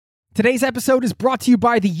Today's episode is brought to you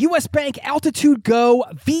by the U.S. Bank Altitude Go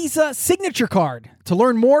Visa Signature Card. To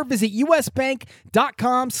learn more, visit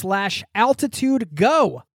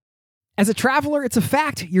usbank.com/altitudego. As a traveler, it's a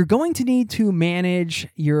fact you're going to need to manage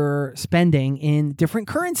your spending in different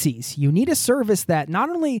currencies. You need a service that not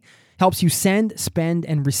only helps you send, spend,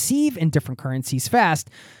 and receive in different currencies fast,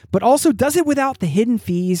 but also does it without the hidden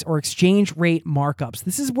fees or exchange rate markups.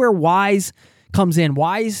 This is where Wise comes in.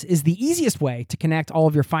 Wise is the easiest way to connect all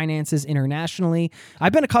of your finances internationally.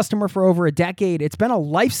 I've been a customer for over a decade. It's been a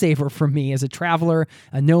lifesaver for me as a traveler,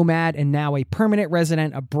 a nomad, and now a permanent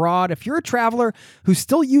resident abroad. If you're a traveler who's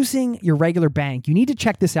still using your regular bank, you need to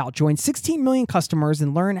check this out. Join 16 million customers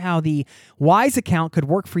and learn how the Wise account could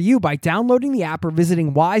work for you by downloading the app or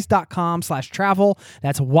visiting wise.com/travel.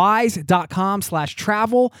 That's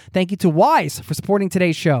wise.com/travel. Thank you to Wise for supporting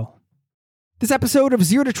today's show. This episode of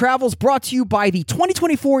Zero to Travel is brought to you by the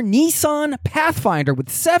 2024 Nissan Pathfinder with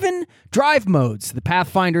 7 drive modes. The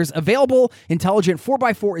Pathfinder's available intelligent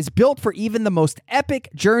 4x4 is built for even the most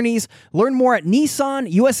epic journeys. Learn more at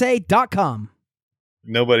nissanusa.com.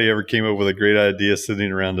 Nobody ever came up with a great idea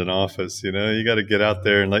sitting around an office. You know, you got to get out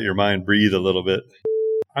there and let your mind breathe a little bit.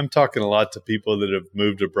 I'm talking a lot to people that have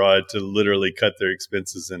moved abroad to literally cut their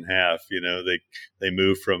expenses in half. You know, they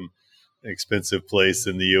move from an expensive place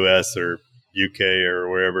in the U.S. or UK or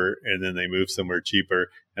wherever, and then they move somewhere cheaper,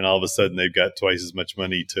 and all of a sudden they've got twice as much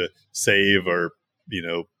money to save or, you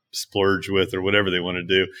know, splurge with or whatever they want to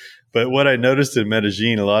do. But what I noticed in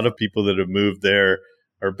Medellin, a lot of people that have moved there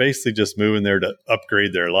are basically just moving there to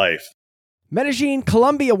upgrade their life. Medellin,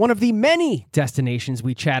 Colombia, one of the many destinations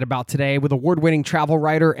we chat about today with award-winning travel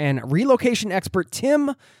writer and relocation expert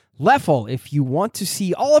Tim Leffel. If you want to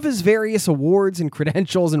see all of his various awards and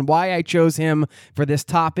credentials and why I chose him for this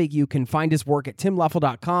topic, you can find his work at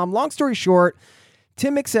timleffel.com. Long story short,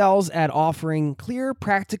 Tim excels at offering clear,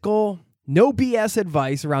 practical, no BS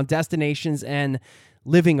advice around destinations and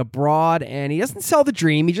living abroad. And he doesn't sell the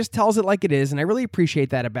dream. He just tells it like it is. And I really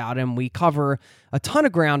appreciate that about him. We cover a ton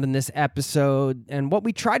of ground in this episode. And what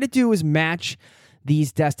we try to do is match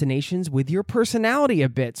these destinations with your personality a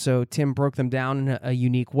bit. So Tim broke them down in a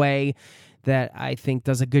unique way that I think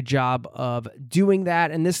does a good job of doing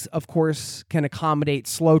that. And this, of course, can accommodate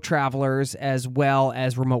slow travelers as well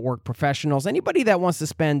as remote work professionals. Anybody that wants to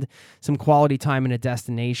spend some quality time in a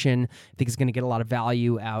destination, I think is going to get a lot of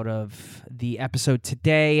value out of the episode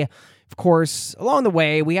today. Of course, along the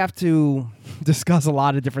way, we have to discuss a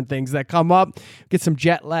lot of different things that come up. Get some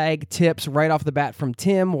jet lag tips right off the bat from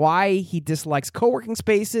Tim, why he dislikes co-working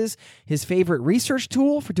spaces, his favorite research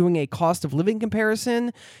tool for doing a cost of living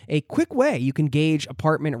comparison, a quick way you can gauge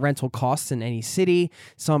apartment rental costs in any city,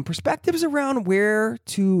 some perspectives around where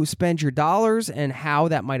to spend your dollars and how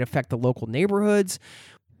that might affect the local neighborhoods.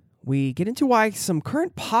 We get into why some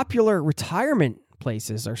current popular retirement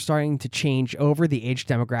places are starting to change over. The age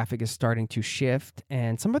demographic is starting to shift,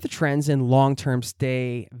 and some of the trends in long-term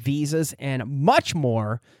stay visas and much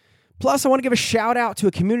more. Plus, I want to give a shout out to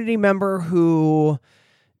a community member who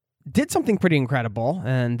did something pretty incredible,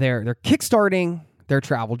 and they're kickstarting their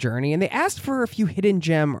travel journey, and they asked for a few hidden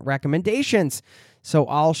gem recommendations. So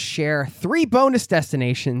I'll share 3 bonus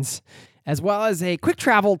destinations as well as a quick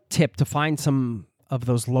travel tip to find some of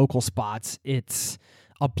those local spots. It's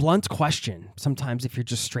a blunt question. Sometimes if you're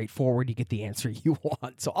just straightforward, you get the answer you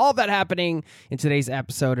want. So all of that happening in today's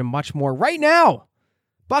episode and much more right now.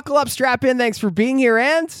 Buckle up, strap in. Thanks for being here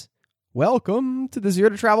and welcome to the Zero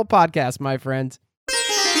to Travel podcast, my friend.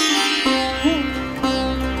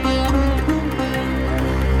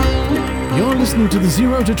 You're listening to the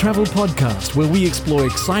Zero to Travel podcast, where we explore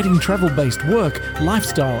exciting travel-based work,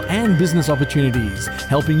 lifestyle, and business opportunities,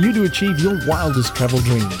 helping you to achieve your wildest travel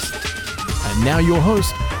dreams. And now your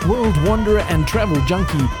host, world wanderer and travel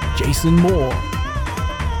junkie, Jason Moore.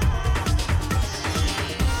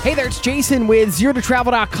 Hey there, it's Jason with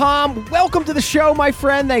ZeroToTravel.com. Welcome to the show, my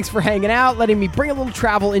friend. Thanks for hanging out, letting me bring a little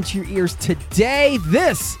travel into your ears today.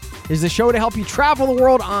 This is the show to help you travel the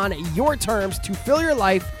world on your terms to fill your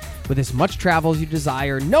life with as much travel as you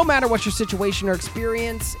desire, no matter what your situation or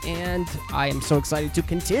experience. And I am so excited to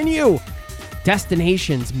continue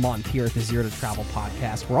Destinations Month here at the Zero to Travel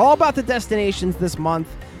podcast. We're all about the destinations this month.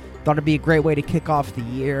 Thought it'd be a great way to kick off the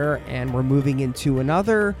year, and we're moving into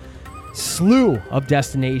another slew of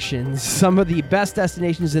destinations. Some of the best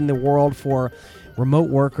destinations in the world for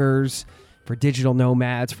remote workers, for digital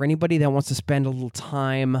nomads, for anybody that wants to spend a little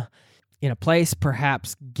time in a place.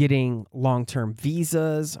 Perhaps getting long-term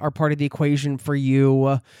visas are part of the equation for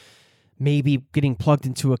you. Maybe getting plugged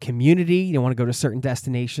into a community. You don't want to go to certain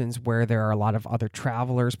destinations where there are a lot of other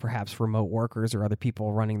travelers, perhaps remote workers or other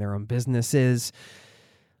people running their own businesses.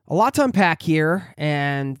 A lot to unpack here,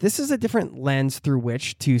 and this is a different lens through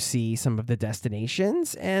which to see some of the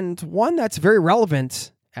destinations, and one that's very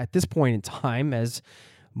relevant at this point in time as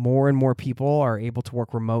more and more people are able to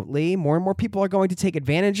work remotely. More and more people are going to take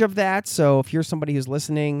advantage of that. So if you're somebody who's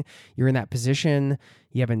listening, you're in that position,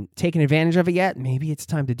 you haven't taken advantage of it yet, maybe it's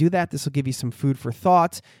time to do that. This will give you some food for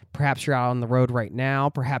thought. Perhaps you're out on the road right now.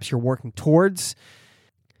 Perhaps you're working towards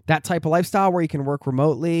that type of lifestyle where you can work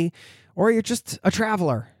remotely, or you're just a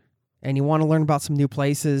traveler and you want to learn about some new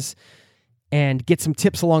places and get some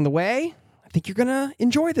tips along the way. I think you're going to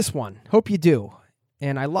enjoy this one. Hope you do.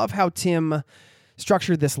 And I love how Tim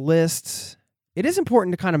structured this list. It is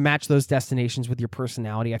important to kind of match those destinations with your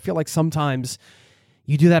personality. I feel like sometimes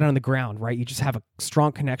you do that on the ground, right? You just have a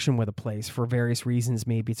strong connection with a place for various reasons.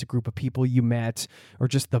 Maybe it's a group of people you met or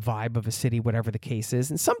just the vibe of a city, whatever the case is.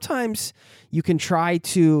 And sometimes you can try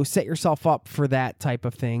to set yourself up for that type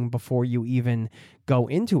of thing before you even go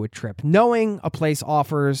into a trip, knowing a place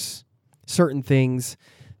offers certain things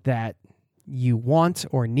that you want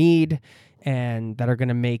or need and that are going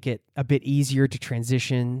to make it a bit easier to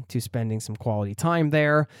transition to spending some quality time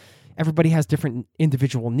there. Everybody has different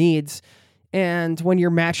individual needs. And when you're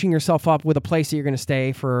matching yourself up with a place that you're going to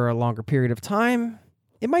stay for a longer period of time,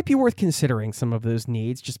 it might be worth considering some of those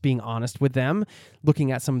needs, just being honest with them,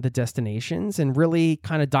 looking at some of the destinations and really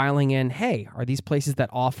kind of dialing in, hey, are these places that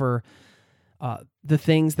offer the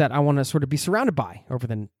things that I want to sort of be surrounded by over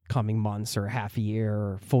the coming months or half a year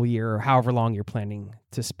or full year or however long you're planning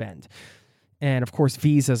to spend. And of course,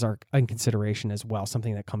 visas are in consideration as well,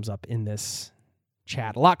 something that comes up in this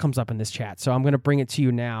chat. A lot comes up in this chat. So I'm going to bring it to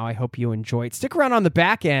you now. I hope you enjoy it. Stick around on the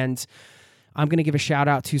back end. I'm going to give a shout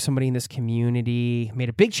out to somebody in this community, made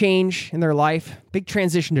a big change in their life, big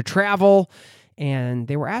transition to travel. And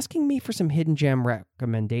they were asking me for some hidden gem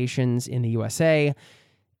recommendations in the USA.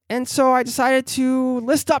 And so I decided to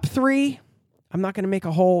list up 3. I'm not going to make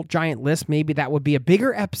a whole giant list. Maybe that would be a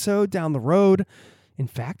bigger episode down the road. In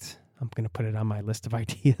fact, I'm going to put it on my list of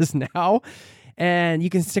ideas now. And you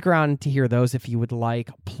can stick around to hear those if you would like.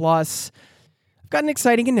 Plus, I've got an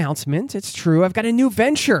exciting announcement. It's true. I've got a new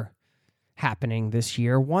venture happening this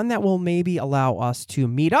year, one that will maybe allow us to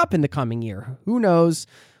meet up in the coming year. Who knows?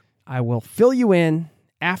 I will fill you in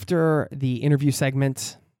after the interview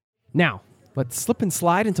segment. Now, let's slip and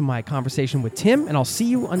slide into my conversation with Tim, and I'll see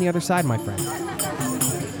you on the other side, my friend.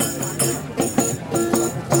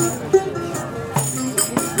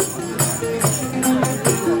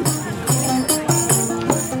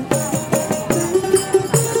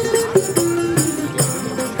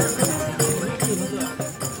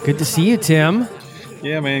 Good to see you, Tim.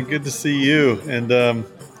 Yeah, man, good to see you. And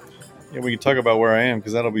we can talk about where I am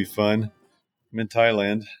because that'll be fun. I'm in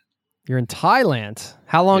Thailand. You're in Thailand.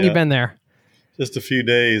 How long you been there? Just a few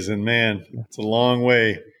days, and man, it's a long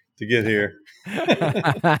way to get here.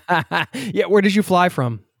 Yeah, where did you fly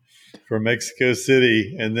from? From Mexico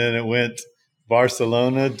City, and then it went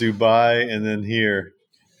Barcelona, Dubai, and then here.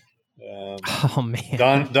 Oh,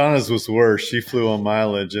 man. Donna's was worse. She flew on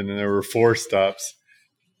mileage, and there were 4 stops.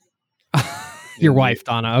 Your wife,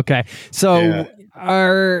 Donna. Okay. So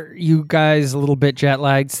are you guys a little bit jet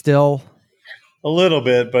lagged still? A little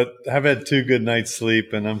bit, but I've had 2 good nights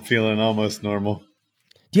sleep, and I'm feeling almost normal.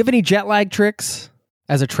 Do you have any jet lag tricks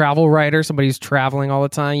as a travel writer, somebody who's traveling all the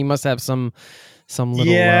time? You must have some little...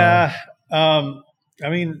 Yeah. I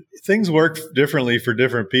mean, things work differently for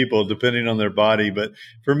different people depending on their body. But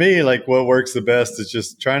for me, like what works the best is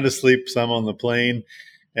just trying to sleep some on the plane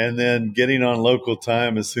and then getting on local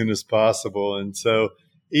time as soon as possible. And so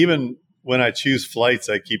even when I choose flights,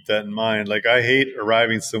 I keep that in mind. Like I hate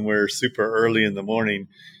arriving somewhere super early in the morning,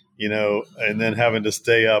 and then having to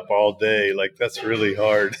stay up all day. Like that's really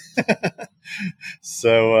hard.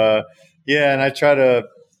 So, and I try to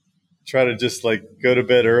just like go to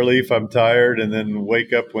bed early if I'm tired and then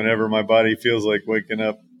wake up whenever my body feels like waking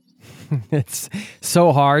up. It's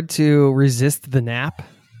so hard to resist the nap.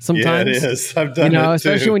 Sometimes. Yeah, it is. I've done it too.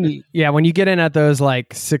 Especially when you get in at those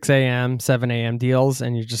like 6 a.m., 7 a.m. deals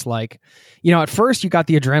and you're just like, at first you got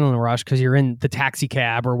the adrenaline rush because you're in the taxi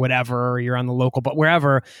cab or whatever, or you're on the local, but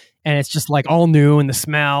wherever, and it's just like all new and the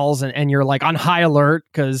smells and you're like on high alert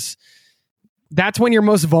because that's when you're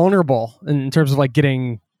most vulnerable in terms of like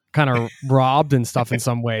getting kind of robbed and stuff in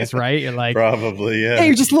some ways, right? You're like, probably, yeah. Hey,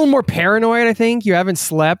 you're just a little more paranoid, I think. You haven't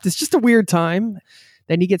slept. It's just a weird time.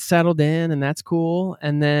 Then you get settled in and that's cool.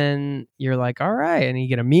 And then you're like, all right. And you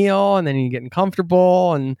get a meal and then you're getting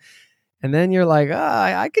comfortable. And then you're like,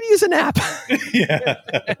 I could use a nap. Yeah.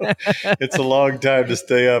 It's a long time to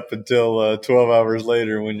stay up until 12 hours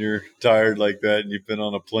later when you're tired like that and you've been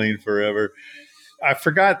on a plane forever. I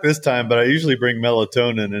forgot this time, but I usually bring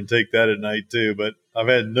melatonin and take that at night too. But I've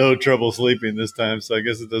had no trouble sleeping this time, so I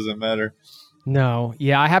guess it doesn't matter. No.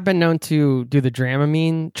 Yeah, I have been known to do the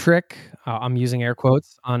Dramamine trick. I'm using air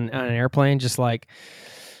quotes on an airplane, just like,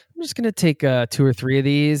 I'm just going to take 2 or 3 of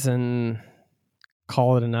these and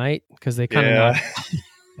call it a night because they kind of knock.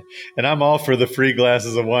 And I'm all for the free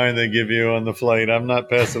glasses of wine they give you on the flight. I'm not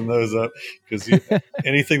passing those up because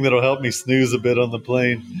anything that'll help me snooze a bit on the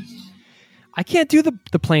plane. I can't do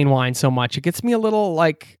the plain wine so much. It gets me a little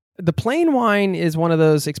like, the plain wine is one of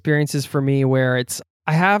those experiences for me where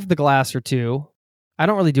I have the glass or 2. I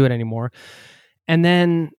don't really do it anymore. And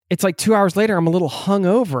then it's like 2 hours later, I'm a little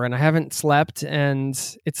hungover and I haven't slept. And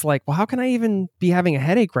it's like, well, how can I even be having a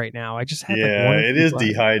headache right now? I just had it is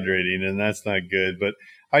dehydrating and that's not good. But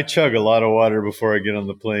I chug a lot of water before I get on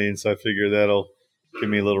the plane. So I figure that'll give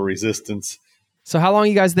me a little resistance. So how long are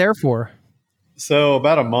you guys there for? So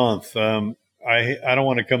about a month. I don't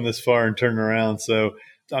want to come this far and turn around. So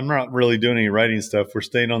I'm not really doing any writing stuff. We're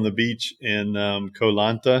staying on the beach in Koh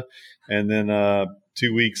Lanta and then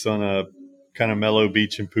 2 weeks on a kind of mellow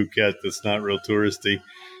beach in Phuket that's not real touristy.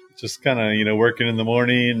 Just kind of, working in the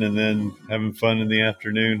morning and then having fun in the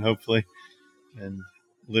afternoon, hopefully, and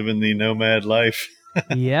living the nomad life.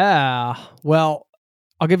 Yeah. Well,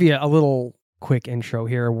 I'll give you a little quick intro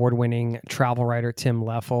here. Award-winning travel writer Tim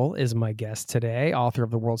Leffel is my guest today, author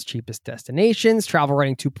of The World's Cheapest Destinations, Travel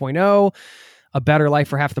Writing 2.0, A Better Life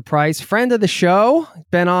for Half the Price, friend of the show,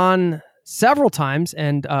 been on several times,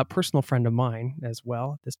 and a personal friend of mine as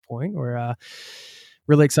well at this point. We're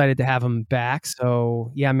really excited to have him back.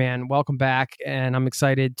 So yeah, man, welcome back. And I'm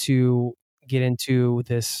excited to get into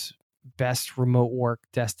this best remote work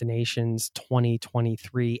destinations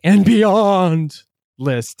 2023 and beyond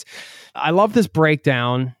list. I love this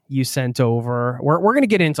breakdown you sent over. We're going to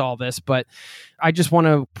get into all this, but I just want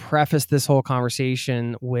to preface this whole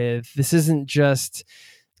conversation with, this isn't just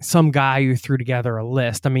some guy who threw together a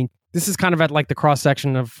list. I mean, this is kind of at like the cross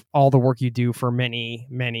section of all the work you do for many,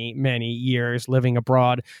 many, many years, living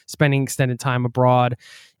abroad, spending extended time abroad.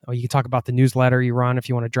 You can talk about the newsletter you run if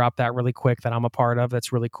you want to drop that really quick that I'm a part of.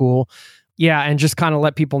 That's really cool. Yeah. And just kind of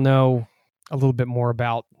let people know a little bit more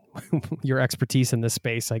about your expertise in this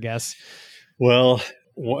space, I guess. Well,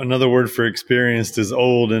 another word for experienced is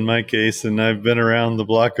old in my case, and I've been around the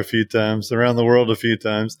block a few times, around the world a few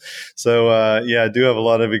times. So, I do have a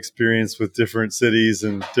lot of experience with different cities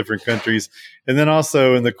and different countries. And then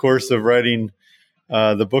also in the course of writing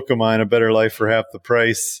the book of mine, A Better Life for Half the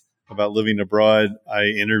Price, about living abroad, I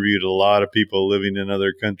interviewed a lot of people living in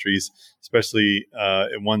other countries, especially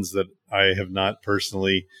ones that I have not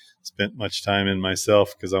personally spent much time in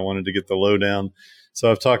myself because I wanted to get the lowdown.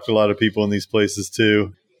 So I've talked to a lot of people in these places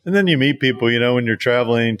too. And then you meet people, when you're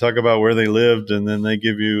traveling, talk about where they lived, and then they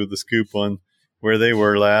give you the scoop on where they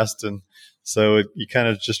were last. And so you kind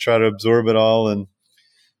of just try to absorb it all and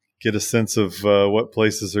get a sense of what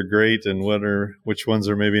places are great and which ones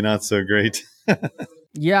are maybe not so great.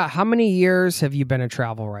 Yeah. How many years have you been a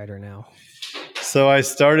travel writer now? So I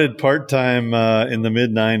started part-time in the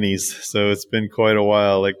mid-90s. So it's been quite a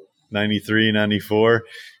while, like 93, 94.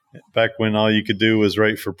 Back when all you could do was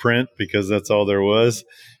write for print because that's all there was,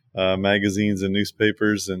 magazines and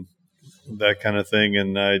newspapers and that kind of thing.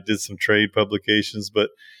 And I did some trade publications. But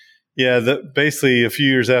yeah, basically a few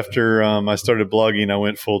years after I started blogging, I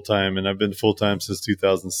went full-time. And I've been full-time since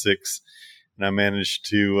 2006. And I managed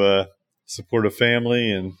to support a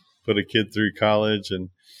family and put a kid through college and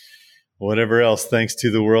whatever else, thanks to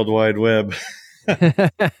the World Wide Web.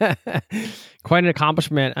 Quite an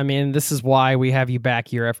accomplishment. I mean, this is why we have you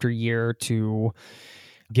back year after year to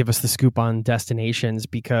give us the scoop on destinations,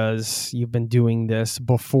 because you've been doing this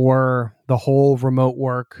before the whole remote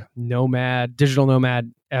work, digital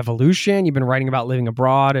nomad evolution. You've been writing about living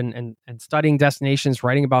abroad and studying destinations,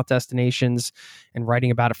 writing about destinations, and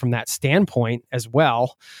writing about it from that standpoint as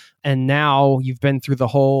well. And now you've been through the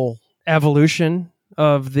whole evolution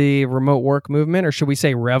of the remote work movement, or should we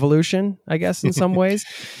say revolution, I guess, in some ways.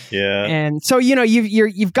 Yeah. And so,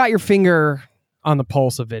 you've got your finger on the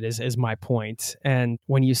pulse of it is my point. And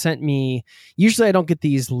when you sent me, usually I don't get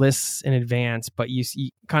these lists in advance, but you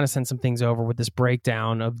kind of sent some things over with this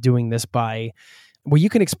breakdown of doing this by, well, you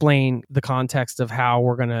can explain the context of how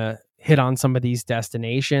we're going to hit on some of these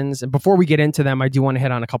destinations. And before we get into them, I do want to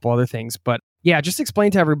hit on a couple other things, but yeah, just explain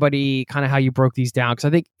to everybody kind of how you broke these down, because I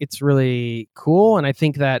think it's really cool. And I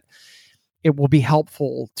think that it will be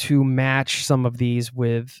helpful to match some of these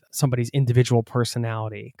with somebody's individual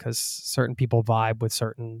personality, because certain people vibe with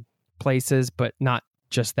certain places, but not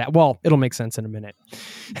just that. Well, it'll make sense in a minute.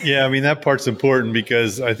 Yeah, I mean, that part's important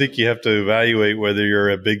because I think you have to evaluate whether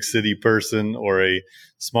you're a big city person or a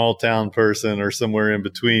small town person or somewhere in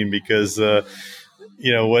between, because,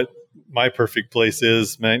 what my perfect place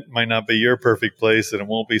is might not be your perfect place, and it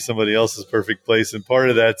won't be somebody else's perfect place. And part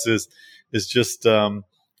of that is just the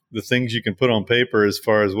things you can put on paper as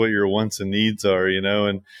far as what your wants and needs are,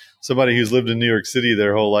 and somebody who's lived in New York City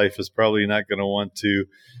their whole life is probably not going to want to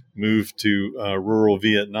move to rural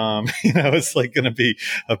Vietnam. It's like going to be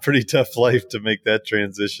a pretty tough life to make that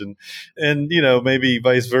transition. And, maybe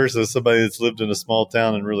vice versa. Somebody that's lived in a small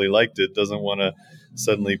town and really liked it doesn't want to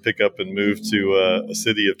suddenly pick up and move to a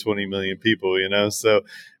city of 20 million people, So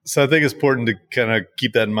I think it's important to kind of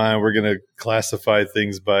keep that in mind. We're going to classify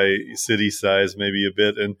things by city size maybe a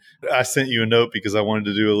bit. And I sent you a note because I wanted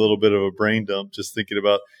to do a little bit of a brain dump, just thinking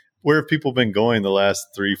about where have people been going the last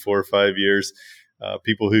 3, 4, 5 years?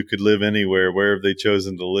 People who could live anywhere, where have they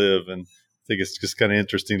chosen to live? And I think it's just kind of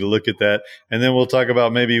interesting to look at that. And then we'll talk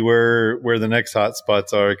about maybe where the next hot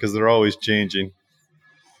spots are, because they're always changing.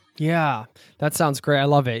 Yeah, that sounds great. I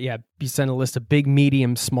love it. Yeah, you send a list of big,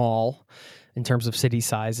 medium, small in terms of city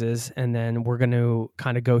sizes. And then we're going to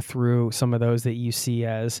kind of go through some of those that you see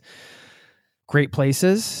as great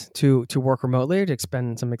places to work remotely, to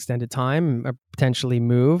spend some extended time, potentially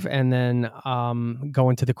move, and then go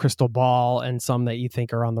into the crystal ball and some that you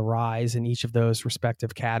think are on the rise in each of those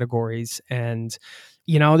respective categories. And,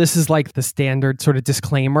 this is like the standard sort of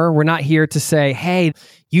disclaimer. We're not here to say, hey,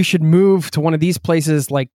 you should move to one of these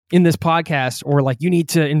places like in this podcast, or like you need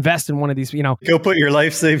to invest in one of these, Go put your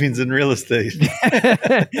life savings in real estate.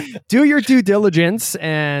 Do your due diligence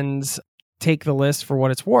and take the list for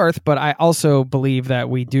what it's worth. But I also believe that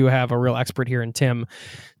we do have a real expert here in Tim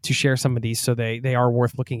to share some of these. So they are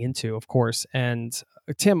worth looking into, of course. And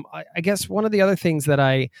Tim, I guess one of the other things that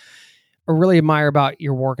I really admire about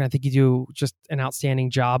your work, and I think you do just an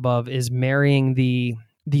outstanding job of, is marrying the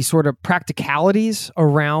sort of practicalities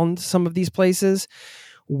around some of these places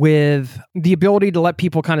with the ability to let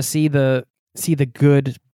people kind of see the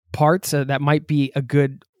good parts that might be a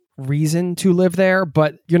good reason to live there,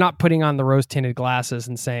 but you're not putting on the rose-tinted glasses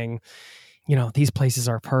and saying, these places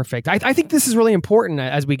are perfect. I think this is really important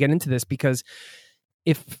as we get into this, because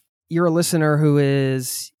if you're a listener who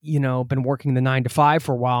is, been working the 9 to 5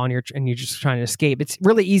 for a while and you're just trying to escape, it's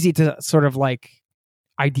really easy to sort of like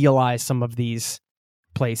idealize some of these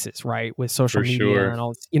places, right? With social media and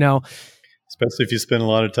all, especially if you spend a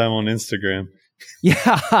lot of time on Instagram.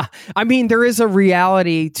 Yeah. I mean, there is a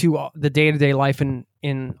reality to the day-to-day life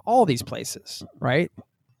in all these places, right?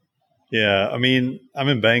 Yeah. I mean, I'm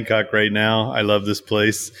in Bangkok right now. I love this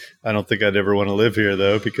place. I don't think I'd ever want to live here,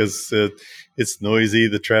 though, because it's noisy.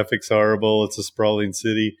 The traffic's horrible. It's a sprawling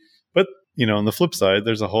city. But, on the flip side,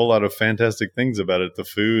 there's a whole lot of fantastic things about it. The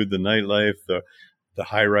food, the nightlife, the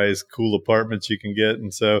high-rise cool apartments you can get.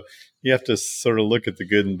 And so you have to sort of look at the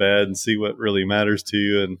good and bad and see what really matters to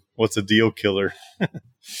you and what's a deal killer.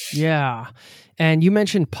 Yeah. And you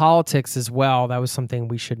mentioned politics as well. That was something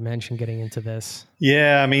we should mention getting into this.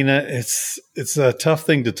 Yeah. I mean, it's a tough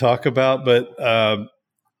thing to talk about, but,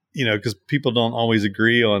 because people don't always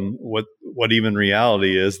agree on what even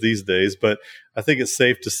reality is these days. But I think it's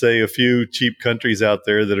safe to say a few cheap countries out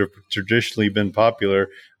there that have traditionally been popular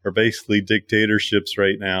are basically dictatorships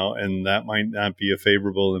right now, and that might not be a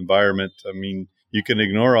favorable environment. I mean, you can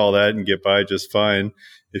ignore all that and get by just fine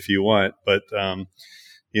if you want, but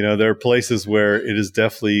there are places where it has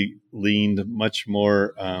definitely leaned much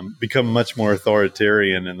more, become much more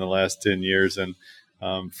authoritarian in the last 10 years. And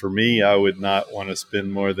for me, I would not want to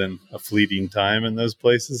spend more than a fleeting time in those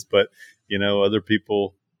places, but other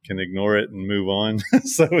people can ignore it and move on.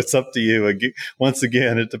 So it's up to you. Once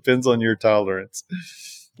again, it depends on your tolerance.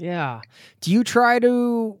 Yeah. Do you try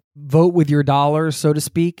to vote with your dollars, so to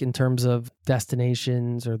speak, in terms of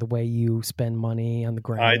destinations or the way you spend money on the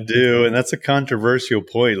ground? I do. And that's a controversial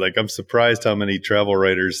point. Like, I'm surprised how many travel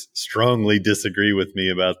writers strongly disagree with me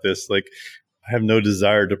about this. Like, I have no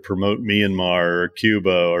desire to promote Myanmar or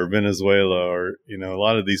Cuba or Venezuela or, a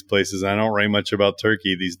lot of these places. I don't write much about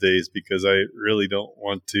Turkey these days because I really don't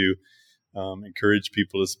want to encourage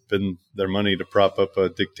people to spend their money to prop up a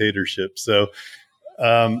dictatorship. So,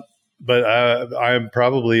 but I'm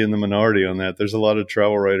probably in the minority on that. There's a lot of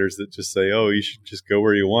travel writers that just say, oh, you should just go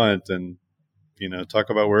where you want and, talk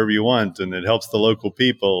about wherever you want. And it helps the local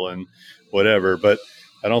people and whatever. But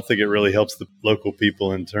I don't think it really helps the local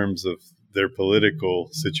people in terms of their political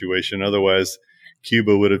situation. Otherwise,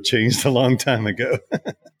 Cuba would have changed a long time ago.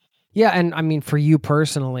 Yeah. And I mean, for you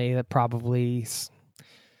personally, that probably,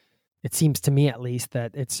 it seems to me at least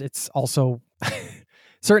that it's also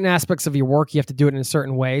certain aspects of your work, you have to do it in a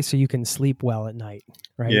certain way so you can sleep well at night,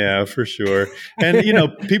 right? Yeah, for sure. And,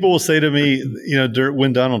 people will say to me,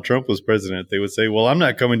 when Donald Trump was president, they would say, well, I'm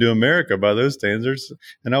not coming to America by those standards.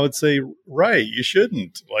 And I would say, right, you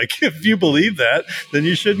shouldn't. Like, if you believe that, then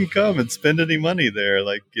you shouldn't come and spend any money there.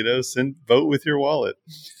 Like, vote with your wallet.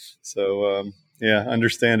 So,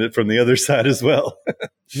 understand it from the other side as well.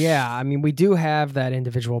 Yeah. I mean, we do have that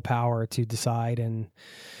individual power to decide. And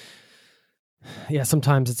yeah,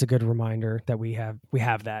 sometimes it's a good reminder that we have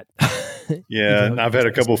that. Yeah, and I've had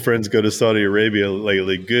a couple friends go to Saudi Arabia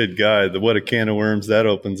lately. Good God, what a can of worms that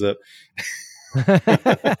opens up.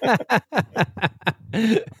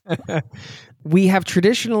 We have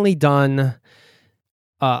traditionally done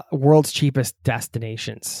world's cheapest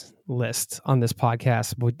destinations list on this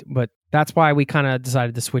podcast, but that's why we kind of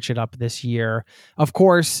decided to switch it up this year. Of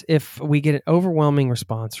course, if we get an overwhelming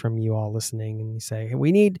response from you all listening and you say, hey,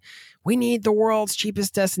 we need the world's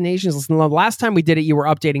cheapest destinations list. And the last time we did it, you were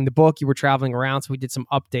updating the book, you were traveling around, so we did some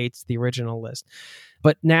updates to the original list.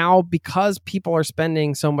 But now, because people are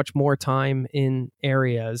spending so much more time in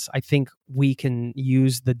areas, I think we can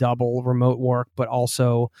use the double remote work, but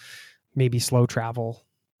also maybe slow travel,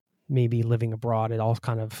 maybe living abroad. It all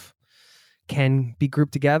kind of can be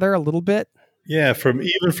grouped together a little bit. Yeah, from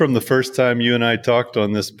the first time you and I talked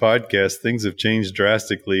on this podcast, things have changed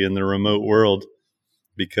drastically in the remote world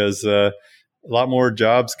because a lot more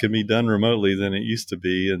jobs can be done remotely than it used to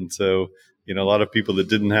be. And so, a lot of people that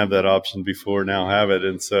didn't have that option before now have it.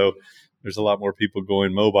 And so there's a lot more people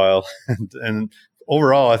going mobile. And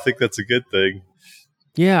overall, I think that's a good thing.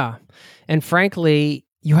 Yeah. And frankly,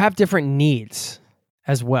 you have different needs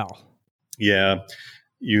as well. Yeah.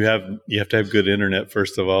 You have to have good internet,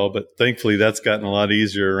 first of all, but thankfully that's gotten a lot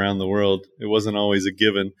easier around the world. It wasn't always a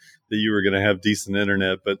given that you were going to have decent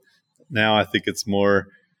internet, but now I think it's more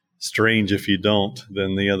strange if you don't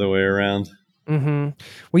than the other way around. Mm-hmm.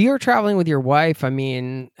 Well, you're traveling with your wife. I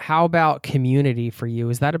mean, how about community for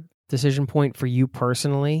you? Is that a decision point for you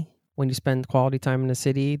personally when you spend quality time in a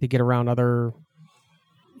city to get around other?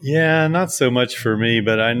 Yeah, not so much for me,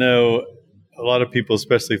 but I know a lot of people,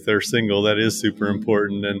 especially if they're single, that is super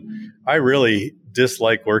important. And I really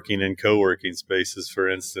dislike working in co-working spaces, for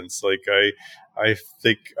instance. Like I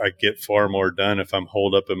think I get far more done if I'm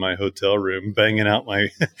holed up in my hotel room banging out my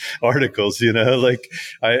articles,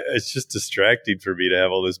 it's just distracting for me to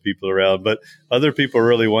have all those people around. But other people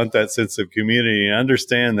really want that sense of community and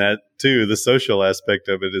understand that too. The social aspect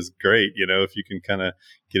of it is great. If you can kind of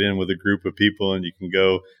get in with a group of people and you can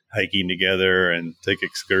go hiking together and take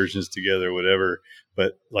excursions together, whatever.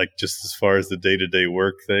 But like just as far as the day-to-day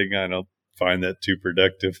work thing, I don't find that too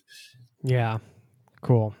productive. Yeah.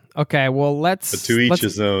 Cool. Okay. Well, but to each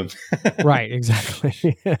his own. Right.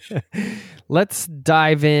 Exactly. Let's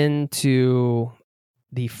dive into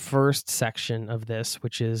the first section of this,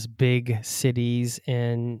 which is big cities.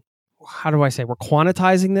 And how do I say? We're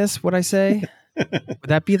quantitizing this, would I say? Would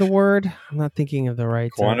that be the word? I'm not thinking of the right.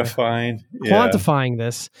 Quantifying. Quantifying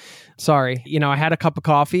this. Sorry. I had a cup of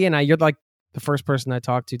coffee and you're like the first person I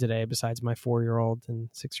talked to today besides my 4-year-old and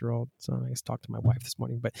 6-year-old. So I just talked to my wife this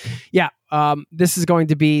morning. But yeah, this is going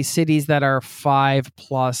to be cities that are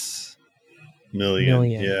 5+ million.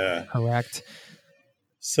 Yeah. Correct.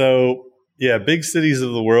 So yeah, big cities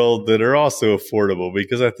of the world that are also affordable,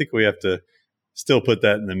 because I think we have to still put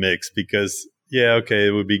that in the mix because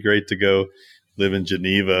it would be great to go live in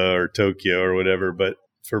Geneva or Tokyo or whatever, but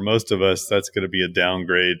for most of us, that's going to be a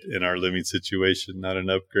downgrade in our living situation, not an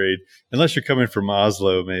upgrade, unless you're coming from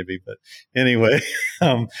Oslo, maybe. But anyway,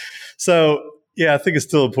 I think it's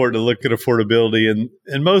still important to look at affordability,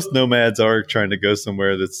 and most nomads are trying to go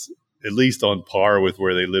somewhere that's at least on par with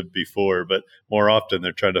where they lived before, but more often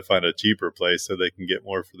they're trying to find a cheaper place so they can get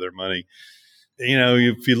more for their money.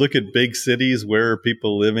 If you look at big cities, where are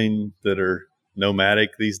people living that are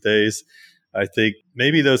nomadic these days? I think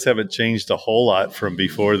maybe those haven't changed a whole lot from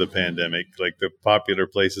before the pandemic. Like the popular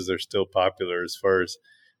places are still popular as far as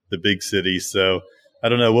the big cities. So I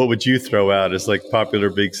don't know. What would you throw out as like popular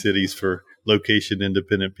big cities for location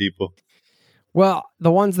independent people? Well,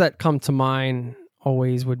 the ones that come to mind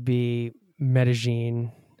always would be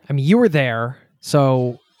Medellin. I mean, you were there.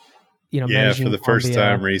 So, Medellin, for the first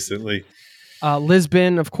time recently.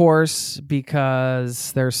 Lisbon, of course,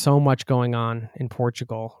 because there's so much going on in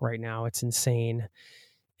Portugal right now. It's insane.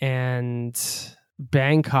 And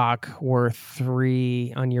Bangkok were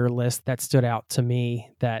 3 on your list that stood out to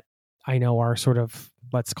me that I know are sort of,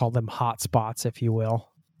 let's call them hot spots, if you will.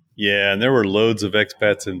 Yeah, and there were loads of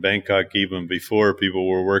expats in Bangkok even before people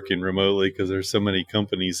were working remotely because there's so many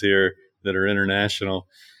companies here that are international.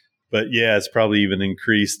 But yeah, it's probably even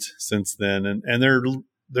increased since then. And there are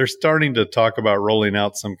they're starting to talk about rolling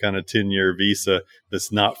out some kind of 10-year visa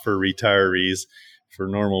that's not for retirees, for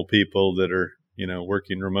normal people that are,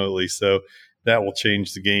 working remotely. So that will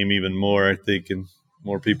change the game even more, I think, and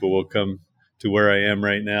more people will come to where I am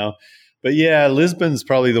right now. But yeah, Lisbon's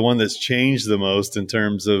probably the one that's changed the most in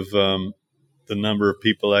terms of the number of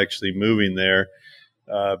people actually moving there,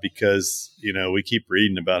 because, we keep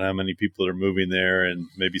reading about how many people are moving there, and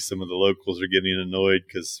maybe some of the locals are getting annoyed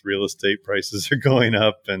because real estate prices are going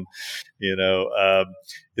up. And,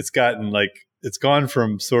 it's gone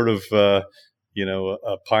from sort of, a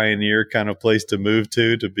pioneer kind of place to move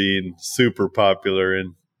to being super popular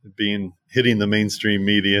and hitting the mainstream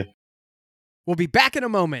media. We'll be back in a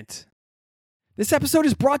moment. This episode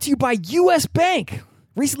is brought to you by U.S. Bank.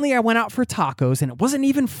 Recently, I went out for tacos, and it wasn't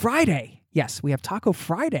even Friday. Yes, we have Taco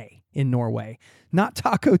Friday in Norway, not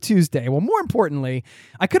Taco Tuesday. Well, more importantly,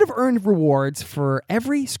 I could have earned rewards for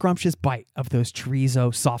every scrumptious bite of those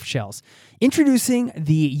chorizo soft shells. Introducing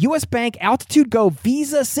the U.S. Bank Altitude Go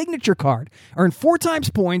Visa Signature Card. Earn 4 times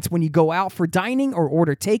points when you go out for dining or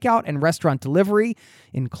order takeout and restaurant delivery,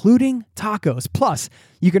 including tacos. Plus,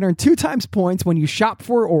 you can earn 2 times points when you shop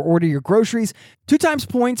for or order your groceries, 2 times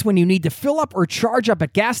points when you need to fill up or charge up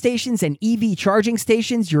at gas stations and EV charging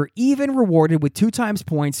stations. You're even rewarded with 2 times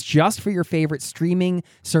points just for your favorite streaming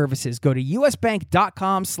services. Go to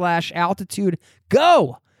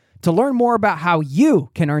usbank.com/altitude-go to learn more about how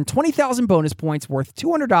you can earn 20,000 bonus points worth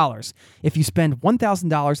 $200 if you spend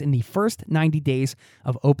 $1,000 in the first 90 days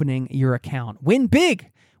of opening your account. Win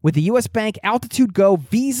big with the U.S. Bank Altitude Go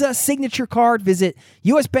Visa Signature Card. Visit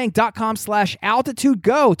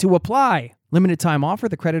usbank.com/altitude-go to apply. Limited time offer.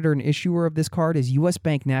 The creditor and issuer of this card is U.S.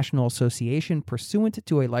 Bank National Association, pursuant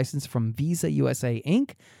to a license from Visa USA,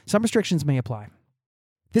 Inc. Some restrictions may apply.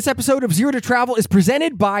 This episode of Zero to Travel is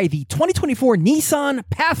presented by the 2024 Nissan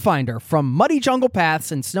Pathfinder. From muddy jungle paths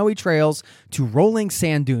and snowy trails to rolling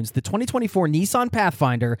sand dunes, the 2024 Nissan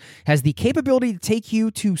Pathfinder has the capability to take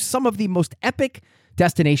you to some of the most epic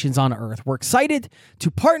destinations on Earth. We're excited to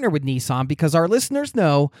partner with Nissan because our listeners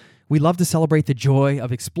know we love to celebrate the joy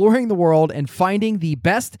of exploring the world and finding the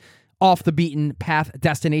best off the beaten path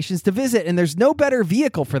destinations to visit. And there's no better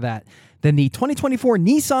vehicle for that than the 2024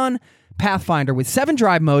 Nissan Pathfinder. With 7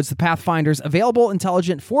 drive modes, the Pathfinder's available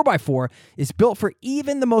intelligent 4x4 is built for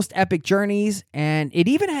even the most epic journeys, and it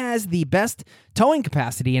even has the best towing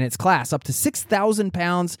capacity in its class, up to 6,000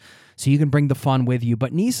 pounds, so you can bring the fun with you.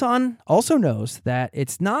 But Nissan also knows that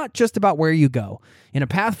it's not just about where you go. In a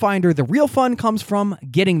Pathfinder, the real fun comes from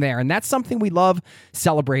getting there, and that's something we love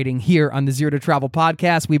celebrating here on the Zero to Travel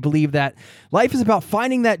podcast. We believe that life is about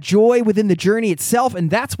finding that joy within the journey itself,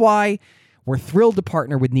 and that's why we're thrilled to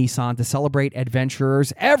partner with Nissan to celebrate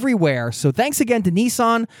adventurers everywhere. So thanks again to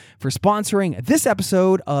Nissan for sponsoring this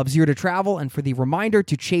episode of Zero to Travel and for the reminder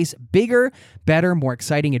to chase bigger, better, more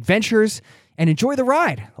exciting adventures and enjoy the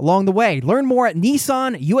ride along the way. Learn more at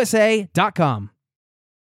nissanusa.com.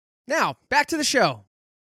 Now, back to the show.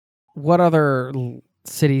 What other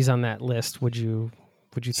cities on that list would you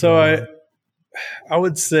So I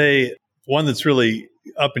would say one that's really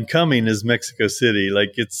up and coming is Mexico City.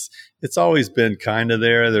 Like it's always been kind of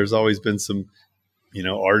there. There's always been some,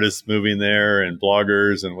 artists moving there and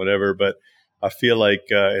bloggers and whatever. But I feel like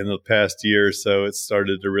in the past year or so, it's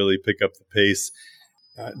started to really pick up the pace.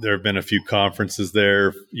 There have been a few conferences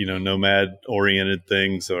there, Nomad oriented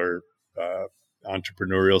things or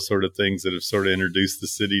entrepreneurial sort of things that have sort of introduced the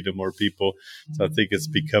city to more people. So I think it's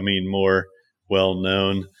becoming more well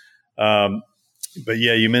known. But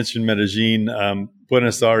yeah, you mentioned Medellin.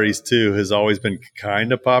 Buenos Aires too has always been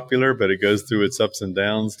kind of popular, but it goes through its ups and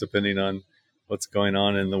downs depending on what's going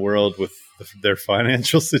on in the world with their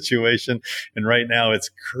financial situation. And right now it's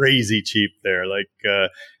crazy cheap there. Like,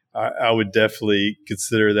 I would definitely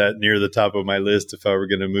consider that near the top of my list if I were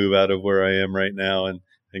going to move out of where I am right now and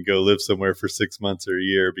go live somewhere for 6 months or a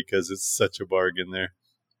year, because it's such a bargain there.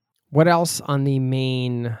 What else on the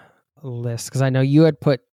main list? Because I know you had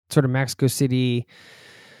put sort of Mexico City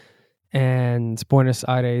and Buenos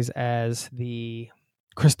Aires as the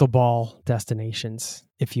crystal ball destinations,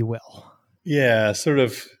 if you will. Yeah, sort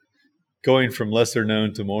of going from lesser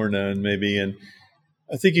known to more known, maybe. And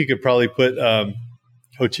I think you could probably put Ho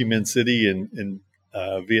Chi Minh City in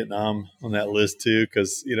Vietnam on that list too,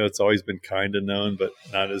 because it's always been kind of known, but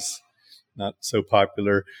not so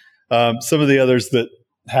popular. Some of the others that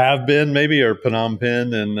have been maybe are Phnom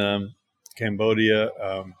Penh and Cambodia,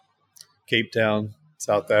 Cape Town,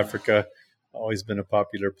 South Africa, always been a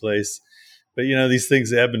popular place. But, these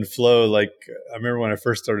things ebb and flow. Like, I remember when I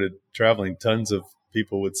first started traveling, tons of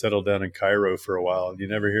people would settle down in Cairo for a while. You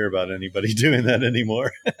never hear about anybody doing that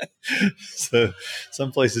anymore. So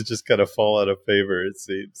some places just kind of fall out of favor, it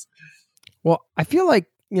seems. Well, I feel like,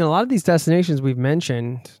 a lot of these destinations we've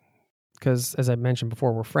mentioned, because as I mentioned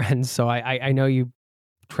before, we're friends. So I know you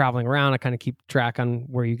traveling around. I kind of keep track on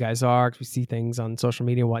where you guys are because we see things on social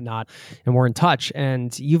media and whatnot, and we're in touch.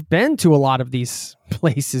 And you've been to a lot of these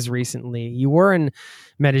places recently. You were in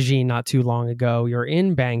Medellin not too long ago. You're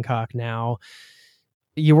in Bangkok now.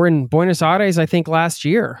 You were in Buenos Aires, I think, last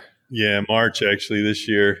year. Yeah, March actually this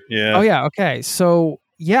year. Yeah. Oh, yeah. Okay. So,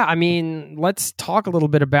 yeah, I mean, let's talk a little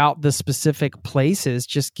bit about the specific places.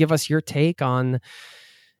 Just give us your take on,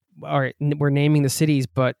 all right, we're naming the cities,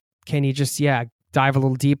 but can you just, dive a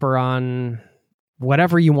little deeper on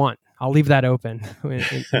whatever you want? I'll leave that open in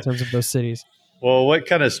terms of those cities. Well, what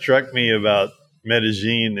kind of struck me about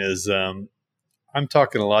Medellin is I'm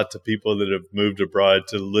talking a lot to people that have moved abroad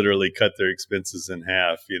to literally cut their expenses in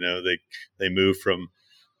half. They move from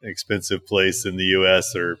an expensive place in the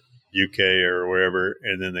US or UK or wherever,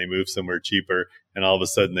 and then they move somewhere cheaper, and all of a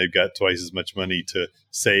sudden they've got twice as much money to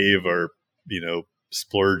save or,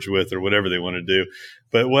 splurge with or whatever they want to do.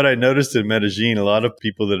 But what I noticed in Medellin, a lot of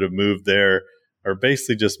people that have moved there are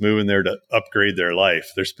basically just moving there to upgrade their life.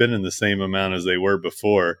 They're spending the same amount as they were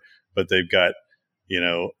before, but they've got,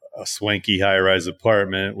 a swanky high-rise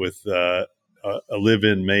apartment with a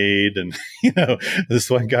live-in maid. And, this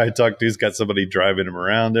one guy I talked to, he's got somebody driving him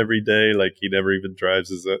around every day. Like he never even drives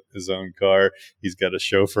his own car. He's got a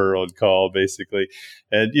chauffeur on call, basically.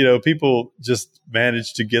 And, people just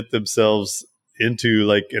manage to get themselves into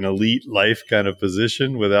like an elite life kind of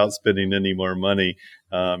position without spending any more money.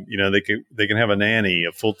 They can have a nanny,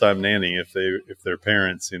 a full-time nanny if they're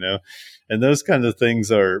parents, and those kinds of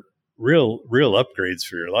things are real upgrades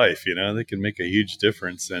for your life. They can make a huge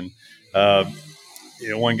difference. And,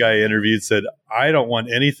 one guy I interviewed said, I don't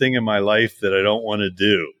want anything in my life that I don't want to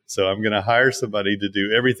do. So I'm going to hire somebody to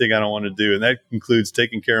do everything I don't want to do. And that includes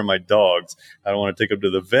taking care of my dogs. I don't want to take them to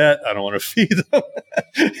the vet. I don't want to feed them.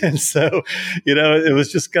 And so, it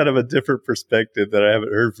was just kind of a different perspective that I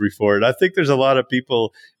haven't heard before. And I think there's a lot of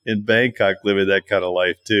people in Bangkok living that kind of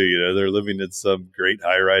life too. They're living in some great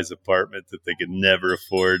high-rise apartment that they could never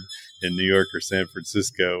afford in New York or San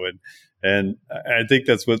Francisco. And I think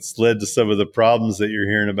that's what's led to some of the problems that you're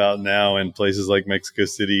hearing about now in places like Mexico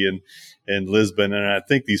City and Lisbon. And I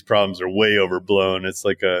think these problems are way overblown. It's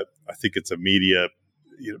like I think it's a media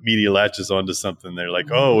latches onto something. They're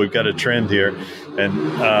like, oh, we've got a trend here. And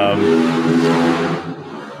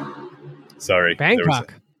sorry,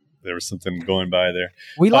 Bangkok. There was something going by there.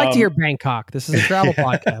 We like to hear Bangkok. This is a travel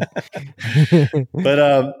podcast.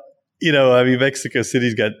 But, Mexico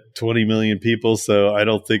City's got 20 million people, so I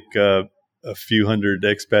don't think a few hundred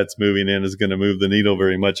expats moving in is going to move the needle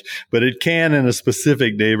very much. But it can in a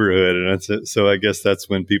specific neighborhood, and that's it. So I guess that's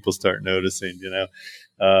when people start noticing,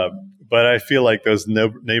 But I feel like those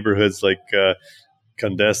neighborhoods like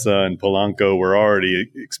Condesa and Polanco were already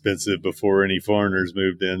expensive before any foreigners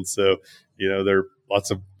moved in. So, there are lots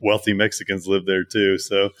of wealthy Mexicans live there too.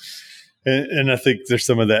 So. And I think there's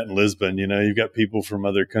some of that in Lisbon. You've got people from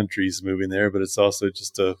other countries moving there, but it's also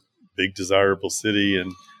just a big, desirable city,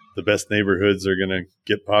 and the best neighborhoods are going to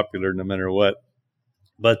get popular no matter what.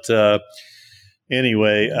 But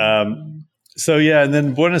anyway, and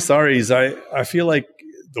then Buenos Aires, I feel like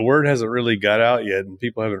the word hasn't really got out yet, and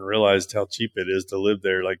people haven't realized how cheap it is to live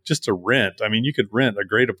there. Like just to rent. I mean, you could rent a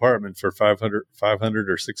great apartment for $500 or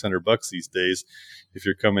 $600 these days if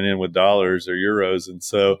you're coming in with dollars or euros. And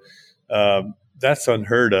so, that's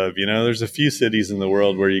unheard of. There's a few cities in the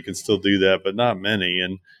world where you can still do that, but not many.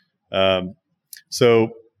 And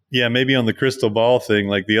maybe on the crystal ball thing,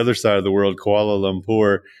 like the other side of the world, Kuala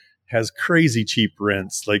Lumpur has crazy cheap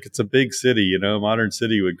rents. Like it's a big city, modern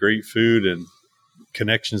city with great food and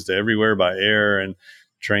connections to everywhere by air and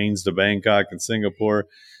trains to Bangkok and Singapore.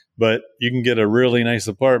 But you can get a really nice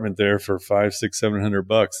apartment there for $500, $600,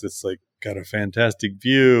 $700. It's like got a fantastic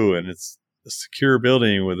view, and it's a secure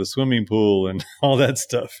building with a swimming pool and all that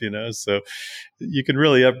stuff, so you can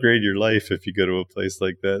really upgrade your life if you go to a place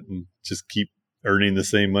like that and just keep earning the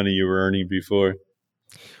same money you were earning before.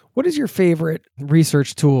 What is your favorite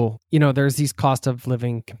research tool? There's these cost of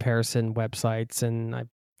living comparison websites, and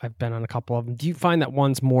I've been on a couple of them. Do you find that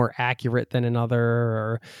one's more accurate than another?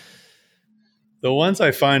 Or the ones I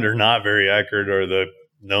find are not very accurate are the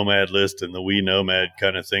Nomad list and the We Nomad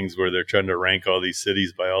kind of things, where they're trying to rank all these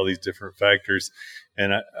cities by all these different factors.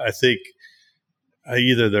 And I think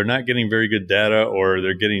either they're not getting very good data, or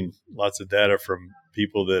they're getting lots of data from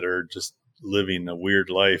people that are just living a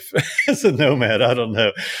weird life as a nomad. I don't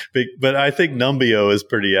know. But I think Numbeo is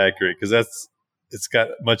pretty accurate, because it's got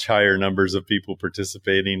much higher numbers of people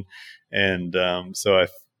participating. And so I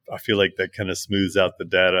feel like that kind of smooths out the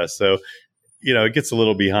data. So, it gets a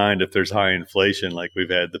little behind if there's high inflation like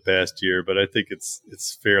we've had the past year, but I think it's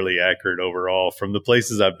fairly accurate overall. From the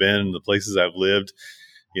places I've been and the places I've lived,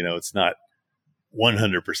 it's not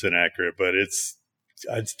 100% accurate, but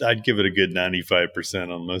I'd give it a good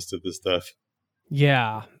 95% on most of the stuff.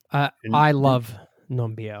 Yeah. I love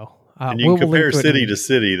Numbeo. And you can compare city to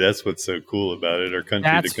city. That's what's so cool about it, or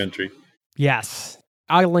country to country. Yes.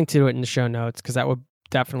 I'll link to it in the show notes because that would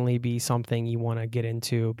definitely be something you want to get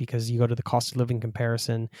into, because you go to the cost of living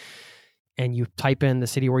comparison and you type in the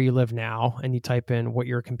city where you live now and you type in what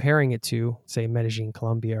you're comparing it to, say Medellin,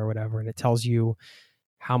 Colombia or whatever, and it tells you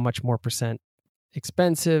how much more percent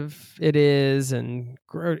expensive it is, and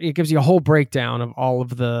it gives you a whole breakdown of all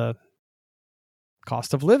of the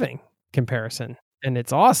cost of living comparison. And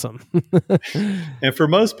it's awesome. And for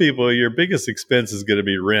most people, your biggest expense is going to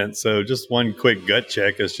be rent. So just one quick gut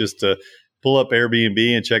check is just to pull up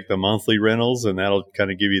Airbnb and check the monthly rentals, and that'll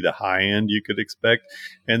kind of give you the high end you could expect.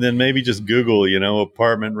 And then maybe just Google,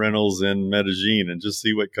 apartment rentals in Medellin and just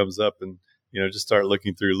see what comes up, and, just start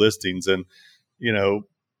looking through listings. And,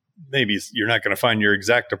 maybe you're not going to find your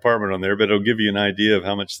exact apartment on there, but it'll give you an idea of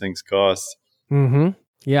how much things cost. Mm-hmm.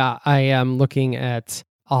 Yeah, I am looking at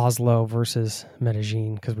Oslo versus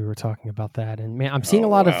Medellin because we were talking about that. And man, I'm seeing a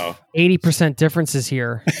lot of 80% differences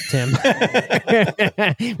here, Tim.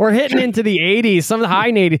 We're hitting into the 80s, some of the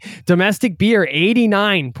high 80s. Domestic beer,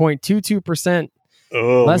 89.22%.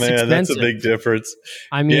 Oh, less man, expensive. That's a big difference.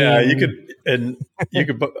 I mean, yeah, you could,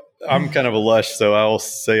 I'm kind of a lush, so I will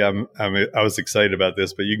say I was excited about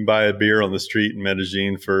this, but you can buy a beer on the street in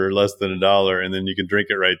Medellin for less than $1, and then you can drink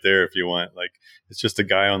it right there if you want. Like, it's just a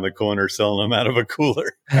guy on the corner selling them out of a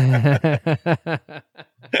cooler. Yeah,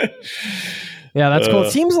 that's cool.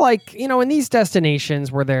 It seems like, in these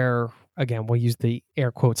destinations where they're, again, we'll use the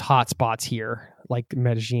air quotes hot spots here, like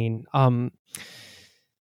Medellin,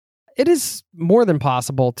 it is more than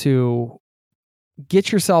possible to get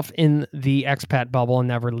yourself in the expat bubble and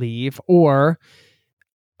never leave, or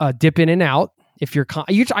dip in and out. If you're,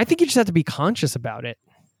 I think you just have to be conscious about it,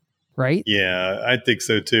 right? Yeah, I think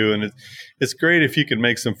so too. And it's great if you can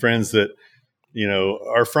make some friends that,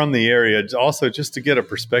 are from the area, also just to get a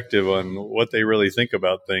perspective on what they really think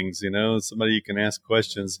about things, somebody you can ask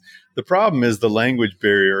questions. The problem is the language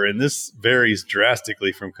barrier, and this varies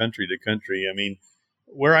drastically from country to country. I mean,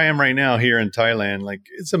 where I am right now here in Thailand, like,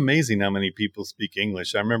 it's amazing how many people speak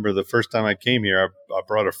English. I remember the first time I came here, I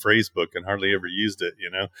brought a phrase book and hardly ever used it,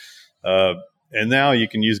 and now you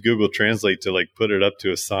can use Google Translate to like put it up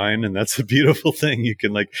to a sign. And that's a beautiful thing. You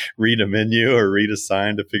can like read a menu or read a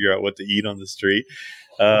sign to figure out what to eat on the street.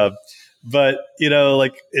 But,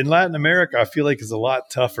 like in Latin America, I feel like it's a lot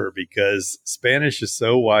tougher because Spanish is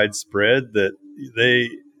so widespread that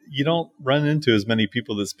you don't run into as many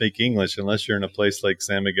people that speak English unless you're in a place like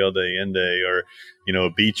San Miguel de Allende or, a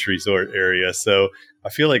beach resort area. So I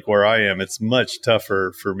feel like where I am, it's much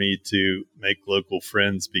tougher for me to make local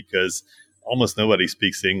friends because almost nobody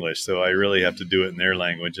speaks English. So I really have to do it in their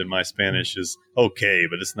language. And my Spanish is okay,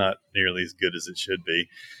 but it's not nearly as good as it should be.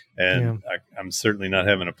 And I'm certainly not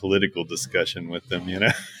having a political discussion with them,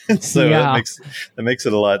 So that makes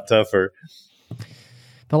it a lot tougher.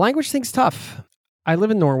 The language thing's tough. I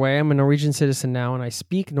live in Norway. I'm a Norwegian citizen now, and I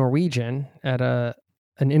speak Norwegian at an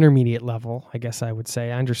intermediate level, I guess I would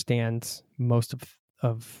say. I understand most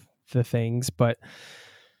of the things, but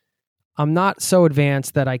I'm not so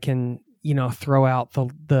advanced that I can, throw out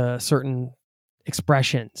the certain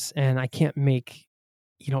expressions, and I can't make,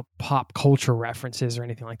 pop culture references or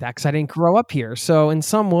anything like that because I didn't grow up here. So in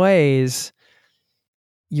some ways,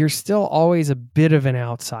 you're still always a bit of an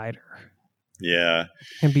outsider. Yeah.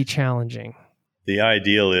 It can be challenging. The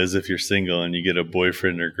ideal is if you're single and you get a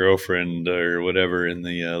boyfriend or girlfriend or whatever in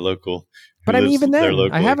the local. But I mean, even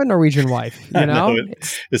then, I have a Norwegian wife,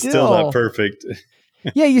 it's still not perfect.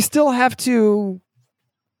 Yeah, you still have to,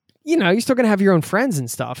 you're still going to have your own friends and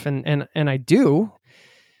stuff. And I do.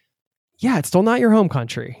 Yeah, it's still not your home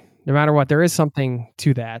country. No matter what, there is something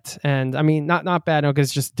to that. And I mean, not bad, because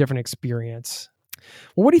it's just a different experience.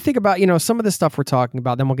 Well, what do you think about, some of the stuff we're talking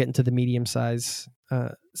about? Then we'll get into the medium-sized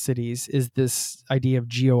cities. Is this idea of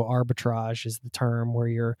geo arbitrage is the term where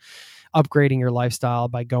you're upgrading your lifestyle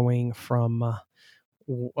by going from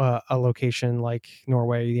a location like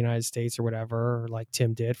Norway, the United States or whatever, or like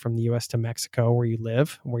Tim did from the US to Mexico where you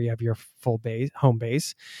live, where you have your full home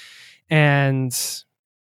base, and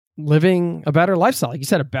living a better lifestyle. Like you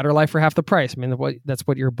said, a better life for half the price. I mean, that's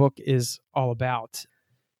what your book is all about.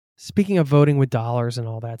 Speaking of voting with dollars and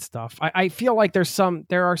all that stuff, I feel like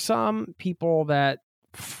there are some people that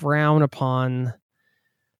frown upon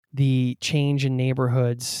the change in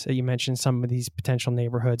neighborhoods. You mentioned some of these potential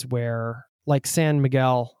neighborhoods where, like San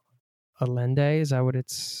Miguel Allende, is that what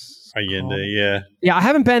it's Allende, called? yeah. Yeah, I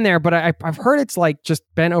haven't been there, but I've heard it's like just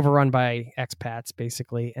been overrun by expats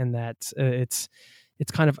basically, and that it's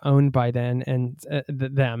kind of owned by them and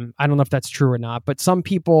them. I don't know if that's true or not, but some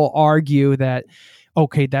people argue that,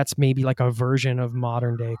 okay, that's maybe like a version of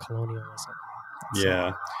modern day colonialism.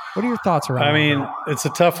 Yeah. What are your thoughts around I mean, that? it's a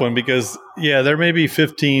tough one because, there may be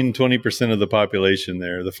 15, 20% of the population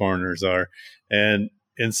there, the foreigners are. And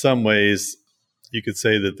in some ways, you could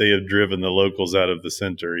say that they have driven the locals out of the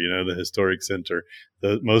center, the historic center.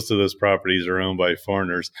 Most of those properties are owned by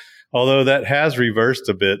foreigners. Although that has reversed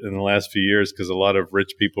a bit in the last few years because a lot of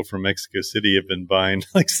rich people from Mexico City have been buying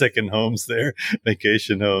like second homes there,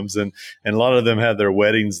 vacation homes, and a lot of them have their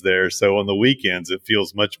weddings there. So on the weekends, it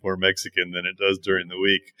feels much more Mexican than it does during the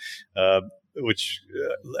week, which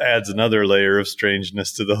adds another layer of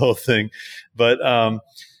strangeness to the whole thing. But,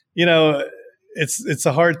 it's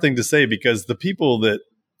a hard thing to say because the people that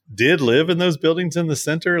did live in those buildings in the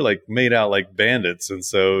center, like made out like bandits. And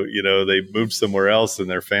so, they moved somewhere else and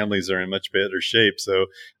their families are in much better shape. So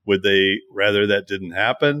would they rather that didn't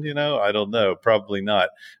happen? I don't know. Probably not.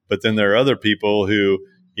 But then there are other people who,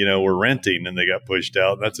 were renting and they got pushed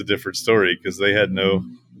out. That's a different story because they had no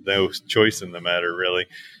choice in the matter really.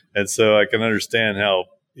 And so I can understand how,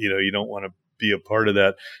 you don't want to be a part of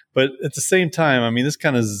that. But at the same time, I mean, this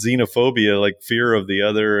kind of xenophobia, like fear of the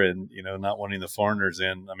other and, not wanting the foreigners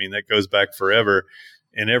in, I mean, that goes back forever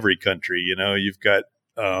in every country. You've got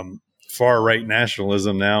far right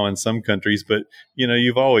nationalism now in some countries, but,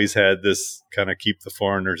 you've always had this kind of keep the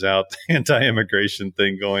foreigners out, anti-immigration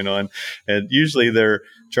thing going on. And usually they're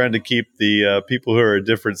trying to keep the people who are a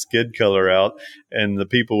different skin color out and the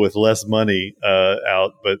people with less money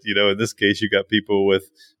out. But, in this case, you got people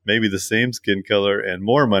with maybe the same skin color and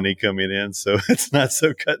more money coming in. So it's not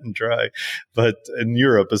so cut and dry, but in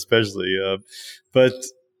Europe, especially. But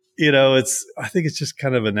I think it's just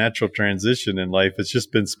kind of a natural transition in life. It's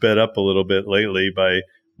just been sped up a little bit lately by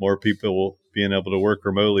more people being able to work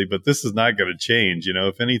remotely, but this is not going to change.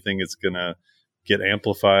 If anything, it's going to get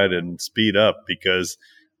amplified and speed up because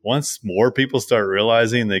once more people start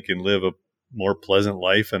realizing they can live a more pleasant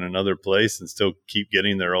life in another place and still keep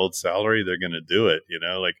getting their old salary, they're going to do it.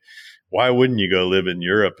 Like, why wouldn't you go live in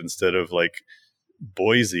Europe instead of like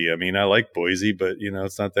Boise? I mean, I like Boise, but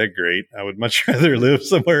it's not that great. I would much rather live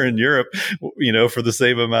somewhere in Europe, for the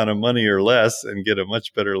same amount of money or less and get a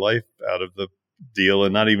much better life out of the deal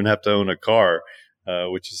and not even have to own a car,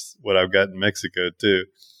 which is what I've got in Mexico too.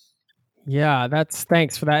 Yeah,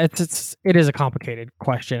 thanks for that. It is a complicated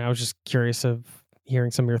question. I was just curious of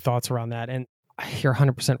hearing some of your thoughts around that. And you're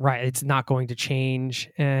 100% right. It's not going to change.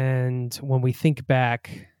 And when we think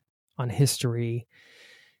back on history,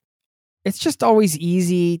 it's just always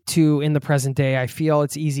easy to, in the present day, I feel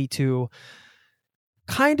it's easy to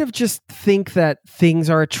kind of just think that things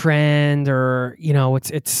are a trend or,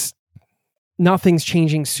 it's nothing's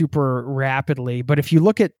changing super rapidly. But if you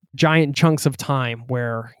look at giant chunks of time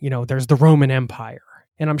where, there's the Roman Empire,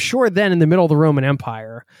 and I'm sure then in the middle of the Roman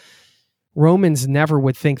Empire, Romans never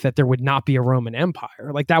would think that there would not be a Roman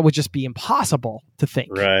Empire. Like that would just be impossible to think,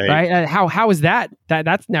 right? How is that?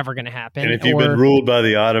 That's never going to happen. And if you've been ruled by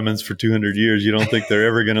the Ottomans for 200 years, you don't think they're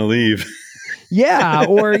ever going to leave. Yeah.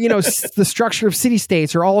 Or, the structure of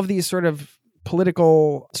city-states or all of these sort of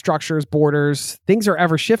political structures, borders, things are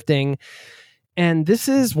ever shifting. And this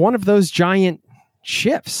is one of those giant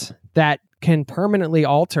shifts that can permanently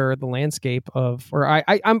alter the landscape of, or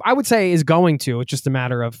I would say is going to. It's just a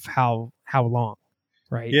matter of how long,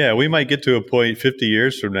 right? Yeah, we might get to a point 50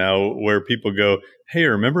 years from now where people go, hey,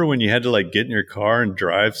 remember when you had to like get in your car and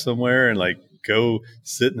drive somewhere and like go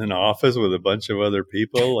sit in an office with a bunch of other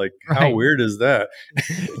people? Like, how weird is that?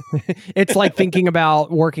 It's like thinking about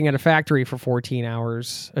working at a factory for 14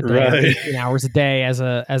 hours a day, or 18 hours a day as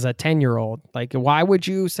a 10-year-old. Like, why would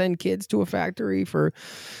you send kids to a factory for...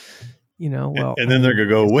 well, and then they're going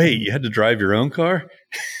to go, wait, you had to drive your own car?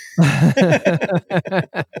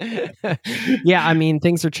 Yeah. I mean,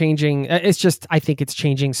 things are changing. It's just, I think it's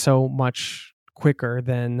changing so much quicker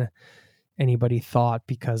than anybody thought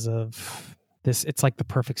because of this. It's like the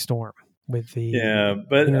perfect storm with the,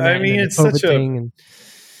 but I mean, it's such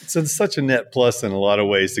a net plus in a lot of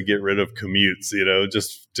ways to get rid of commutes,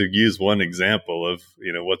 just to use one example of,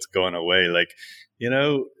 what's going away. Like,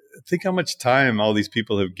 think how much time all these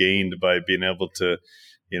people have gained by being able to,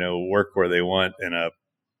 work where they want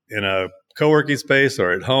in a co-working space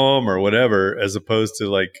or at home or whatever, as opposed to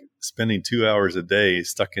like spending 2 hours a day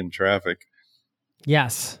stuck in traffic.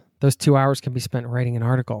 Yes. Those 2 hours can be spent writing an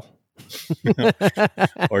article.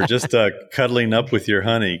 Or just cuddling up with your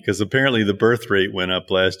honey, because apparently the birth rate went up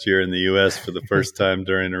last year in the U.S. for the first time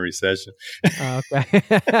during a recession. Okay.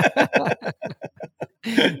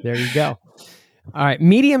 There you go. All right.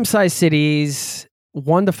 Medium-sized cities,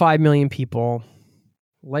 1 to 5 million people.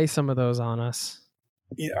 Lay some of those on us.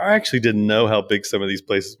 Yeah, I actually didn't know how big some of these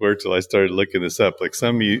places were till I started looking this up. Like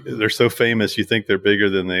they're so famous, you think they're bigger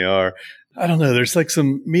than they are. I don't know. There's like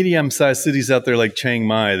some medium-sized cities out there like Chiang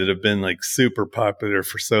Mai that have been like super popular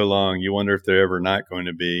for so long. You wonder if they're ever not going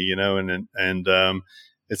to be, and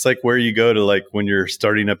it's like where you go to like when you're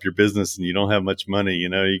starting up your business and you don't have much money,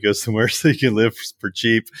 you go somewhere so you can live for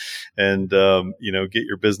cheap and, get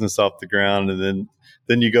your business off the ground. And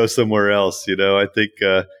then you go somewhere else. I think,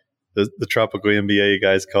 the tropical MBA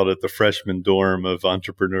guys called it the freshman dorm of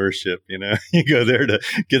entrepreneurship. You go there to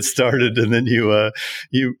get started, and then you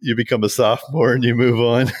become a sophomore and you move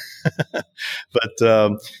on.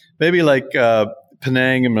 But maybe like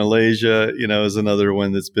Penang in Malaysia, is another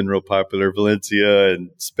one that's been real popular. Valencia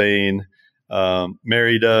in Spain,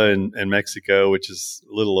 Merida in Mexico, which is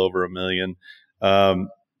a little over 1 million.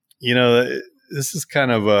 This is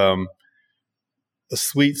kind of a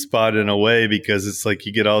sweet spot in a way, because it's like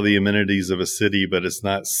you get all the amenities of a city, but it's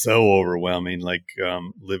not so overwhelming like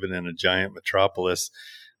living in a giant metropolis.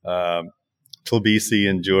 Tbilisi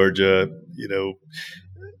in Georgia,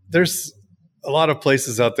 there's a lot of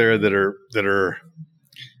places out there that are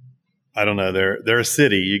I don't know, they're a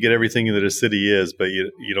city. You get everything that a city is, but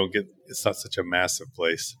you don't get, it's not such a massive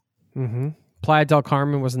place. Mm-hmm. Playa del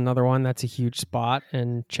Carmen was another one. That's a huge spot.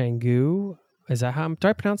 And Canggu, do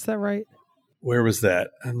I pronounce that right? Where was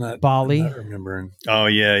that? Bali. I'm not remembering. Oh,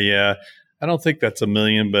 yeah. I don't think that's 1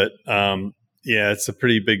 million, but it's a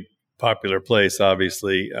pretty big popular place,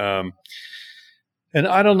 obviously. And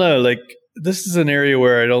I don't know, like this is an area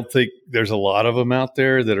where I don't think there's a lot of them out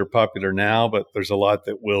there that are popular now, but there's a lot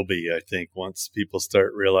that will be, I think, once people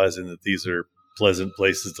start realizing that these are pleasant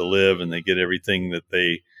places to live and they get everything that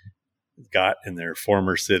they got in their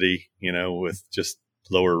former city, with just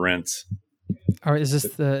lower rents. Or is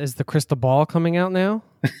the crystal ball coming out now?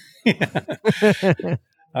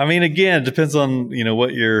 I mean, again, it depends on,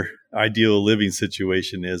 what your ideal living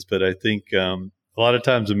situation is. But I think a lot of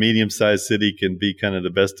times a medium-sized city can be kind of the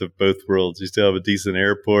best of both worlds. You still have a decent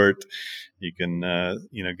airport. You can,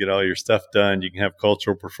 get all your stuff done. You can have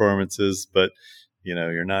cultural performances, but,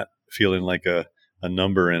 you're not feeling like a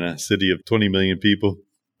number in a city of 20 million people.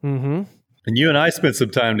 Mm-hmm. And you and I spent some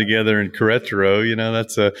time together in Querétaro.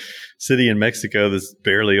 That's a city in Mexico that's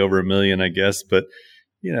barely over 1 million, I guess. But,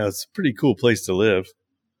 it's a pretty cool place to live.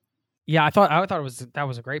 Yeah, I thought that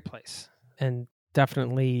was a great place, and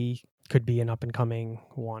definitely could be an up and coming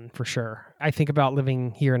one for sure. I think about living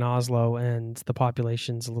here in Oslo, and the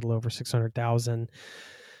population's a little over 600,000.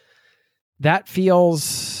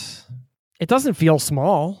 It doesn't feel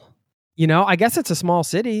small. I guess it's a small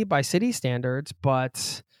city by city standards,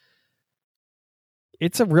 but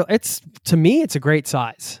to me, it's a great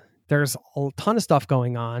size. There's a ton of stuff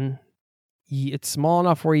going on. It's small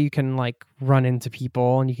enough where you can like run into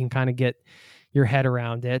people and you can kind of get your head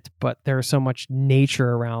around it, but there's so much nature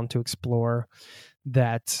around to explore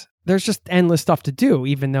that there's just endless stuff to do,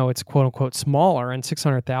 even though it's quote unquote smaller, and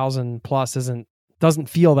 600,000 plus doesn't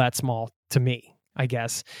feel that small to me, I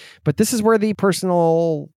guess. But this is where the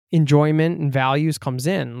personal enjoyment and values comes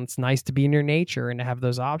in. It's nice to be near nature and to have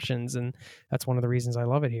those options. And that's one of the reasons I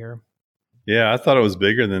love it here. Yeah, I thought it was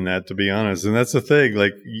bigger than that, to be honest. And that's the thing.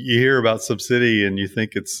 Like you hear about some city and you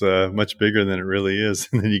think it's much bigger than it really is.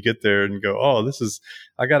 And then you get there and go, oh,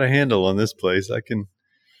 I got a handle on this place. I can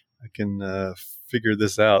figure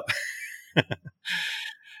this out.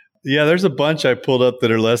 Yeah, there's a bunch I pulled up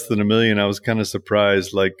that are less than 1 million. I was kind of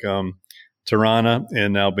surprised. Like Tirana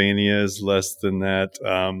in Albania is less than that.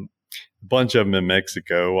 A bunch of them in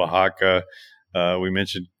Mexico, Oaxaca. We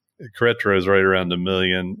mentioned Querétaro is right around 1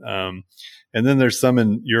 million. And then there's some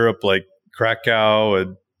in Europe like Krakow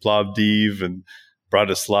and Plovdiv and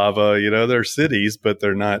Bratislava. They're cities, but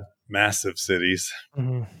they're not massive cities.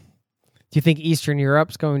 Mm-hmm. Do you think Eastern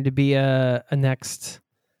Europe's going to be a next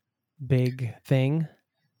big thing?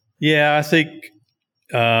 Yeah, I think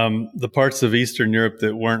the parts of Eastern Europe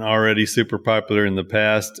that weren't already super popular in the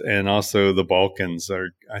past, and also the Balkans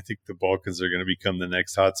I think the Balkans are going to become the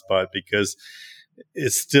next hotspot, because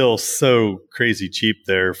it's still so crazy cheap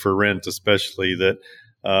there for rent, especially that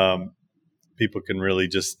people can really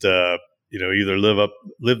just either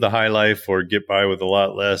live the high life or get by with a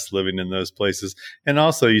lot less living in those places. And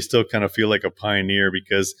also you still kind of feel like a pioneer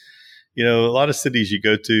because, a lot of cities you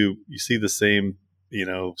go to, you see the same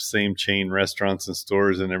chain restaurants and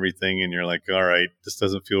stores and everything. And you're like, all right, this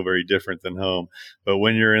doesn't feel very different than home. But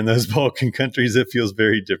when you're in those Balkan countries, it feels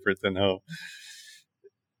very different than home.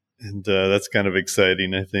 And that's kind of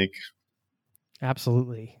exciting, I think.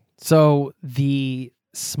 Absolutely. So the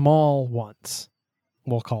small ones,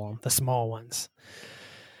 we'll call them the small ones,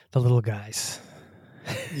 the little guys.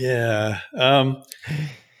 Yeah. And,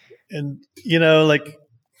 like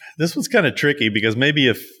this was kind of tricky because maybe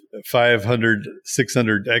if 500,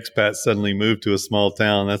 600 expats suddenly move to a small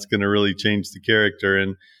town, that's going to really change the character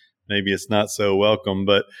and maybe it's not so welcome.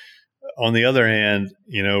 But on the other hand,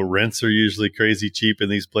 rents are usually crazy cheap in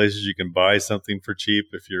these places. You can buy something for cheap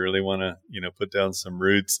if you really want to, put down some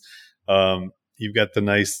roots. You've got the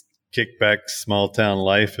nice kickback small town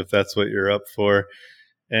life if that's what you're up for.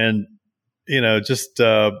 And, just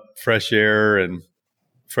fresh air and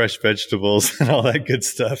fresh vegetables and all that good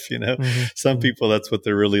stuff. Some people, that's what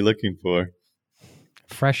they're really looking for.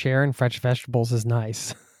 Fresh air and fresh vegetables is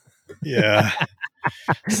nice. Yeah.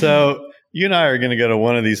 So you and I are going to go to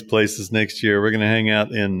one of these places next year. We're going to hang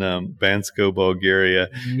out in Bansko, Bulgaria.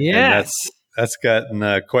 Yes. And that's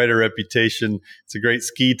gotten quite a reputation. It's a great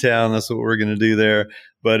ski town. That's what we're going to do there.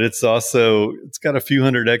 But it's got a few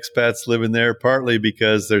hundred expats living there, partly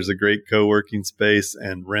because there's a great co-working space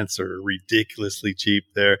and rents are ridiculously cheap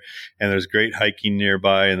there. And there's great hiking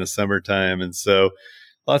nearby in the summertime. And so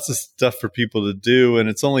lots of stuff for people to do. And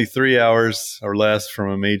it's only 3 hours or less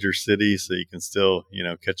from a major city. So you can still,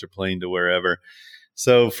 catch a plane to wherever.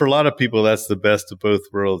 So for a lot of people, that's the best of both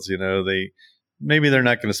worlds. Maybe they're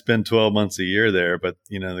not going to spend 12 months a year there, but,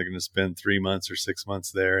 they're going to spend 3 months or 6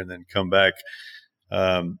 months there and then come back.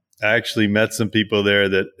 I actually met some people there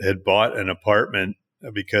that had bought an apartment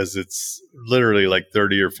because it's literally like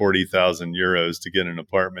 30 or 40,000 euros to get an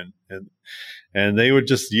apartment. And they would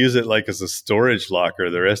just use it like as a storage locker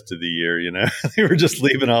the rest of the year. They were just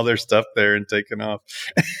leaving all their stuff there and taking off.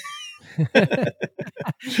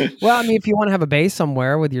 Well, I mean, if you want to have a base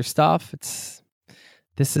somewhere with your stuff,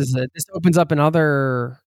 this opens up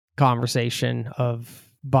another conversation of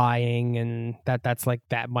buying, and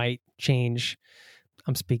that might change.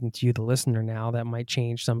 I'm speaking to you, the listener, now. That might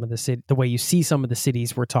change some of the way you see some of the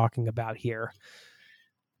cities we're talking about here.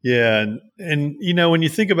 Yeah, and when you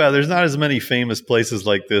think about it, there's not as many famous places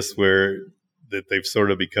like this that they've sort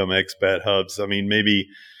of become expat hubs. I mean, maybe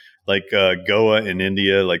like Goa in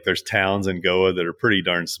India, like there's towns in Goa that are pretty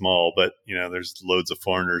darn small, but there's loads of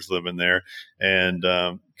foreigners living there, and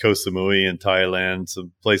Koh Samui in Thailand,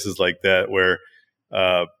 some places like that where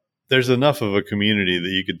there's enough of a community that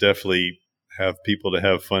you could definitely have people to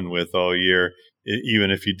have fun with all year,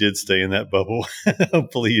 even if you did stay in that bubble.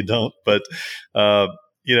 Hopefully you don't, but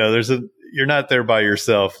you're not there by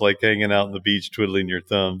yourself, like hanging out on the beach, twiddling your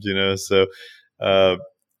thumbs, so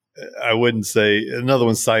I wouldn't say. Another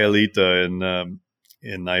one's Sayulita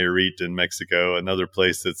in Nayarit in Mexico, another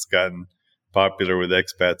place that's gotten popular with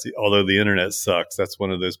expats, although the internet sucks. That's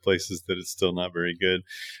one of those places that is still not very good.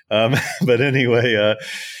 But anyway,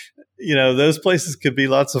 those places could be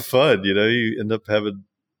lots of fun. You end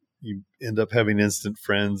up having instant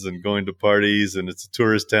friends and going to parties, and it's a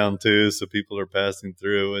tourist town too, so people are passing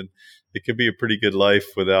through, and it could be a pretty good life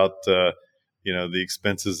without the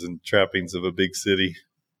expenses and trappings of a big city.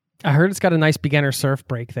 I heard it's got a nice beginner surf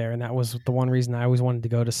break there, and that was the one reason I always wanted to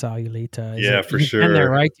go to Sayulita. Yeah, for sure. Been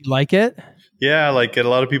there, right? You like it? Yeah, I like it. A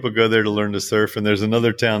lot of people go there to learn to surf, and there's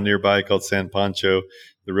another town nearby called San Pancho.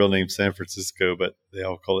 The real name's San Francisco, but they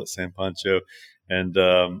all call it San Pancho. And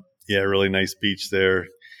really nice beach there.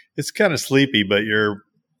 It's kind of sleepy, but you're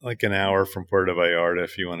like an hour from Puerto Vallarta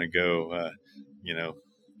if you want to go,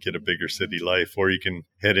 get a bigger city life, or you can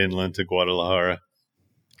head inland to Guadalajara.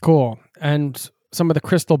 Cool. And some of the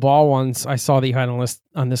crystal ball ones I saw that you had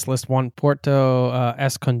on this list. One, Puerto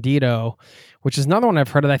Escondido, which is another one I've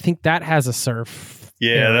heard of. I think that has a surf.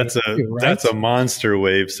 Yeah, that's a monster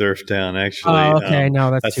wave surf town, actually. Oh, okay. No,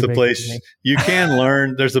 that's too the big place you can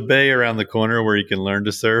learn. There's a bay around the corner where you can learn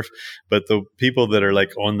to surf, but the people that are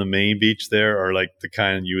like on the main beach there are like the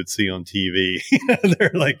kind you would see on TV.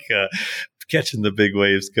 They're like catching the big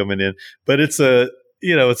waves coming in. But it's a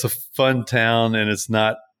fun town, and it's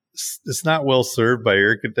not well served by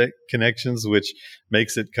air connections, which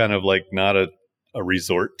makes it kind of like not a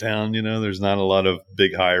resort town. There's not a lot of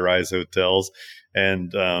big high-rise hotels.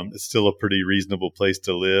 And it's still a pretty reasonable place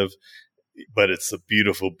to live, but it's a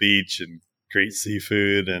beautiful beach and great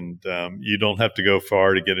seafood, and you don't have to go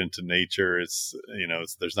far to get into nature.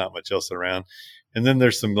 There's not much else around. And then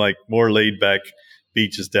there's some like more laid back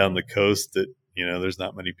beaches down the coast that, there's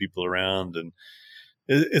not many people around. And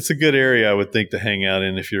it's a good area, I would think, to hang out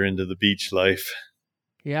in if you're into the beach life.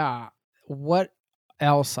 Yeah. What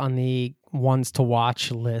else on the ones to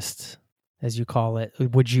watch list, as you call it,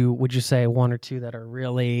 would you say one or two that are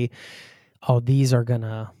really, these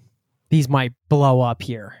might blow up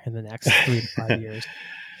here in the next 3 to 5 years?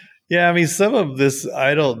 Yeah, I mean, some of this,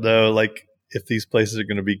 I don't know, like if these places are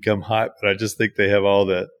going to become hot, but I just think they have all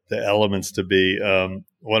the elements to be.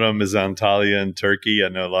 One of them is Antalya in Turkey. I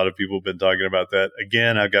know a lot of people have been talking about that.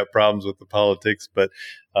 Again, I've got problems with the politics, but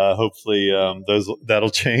hopefully that'll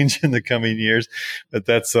change in the coming years. But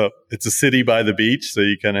it's a city by the beach, so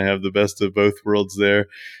you kind of have the best of both worlds there.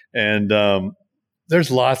 And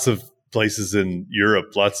there's lots of places in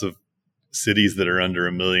Europe, lots of cities that are under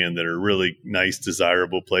 1 million that are really nice,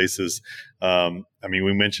 desirable places. I mean,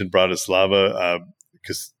 we mentioned Bratislava,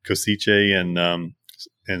 Kosice,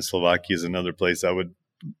 and Slovakia is another place I would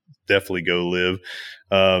definitely go live.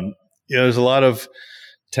 There's a lot of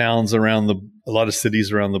towns a lot of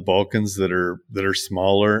cities around the Balkans that are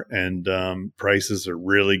smaller, and prices are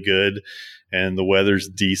really good, and the weather's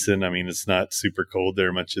decent. I mean, it's not super cold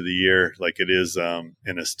there much of the year like it is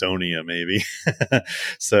in Estonia, maybe.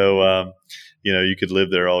 So, you could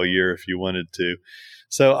live there all year if you wanted to.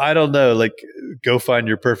 So I don't know, like go find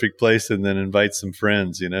your perfect place and then invite some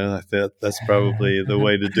friends, that's probably the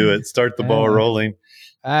way to do it. Start the ball rolling.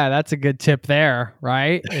 That's a good tip there,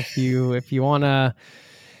 right? If you want to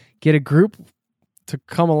get a group to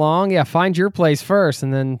come along, find your place first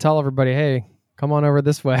and then tell everybody, hey, come on over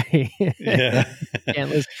this way. Yeah.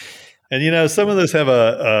 And, some of those have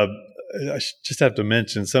I just have to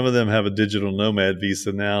mention, some of them have a digital nomad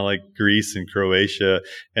visa now, like Greece and Croatia.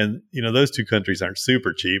 And, those two countries aren't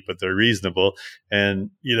super cheap, but they're reasonable. And,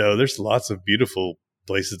 there's lots of beautiful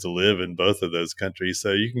places to live in both of those countries.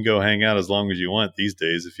 So you can go hang out as long as you want these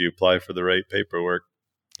days if you apply for the right paperwork.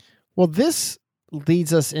 Well, this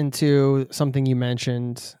leads us into something you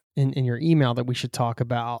mentioned in your email that we should talk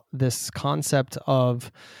about, this concept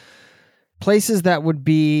of places that would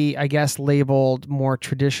be, I guess, labeled more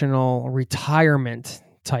traditional retirement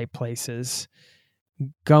type places,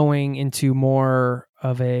 going into more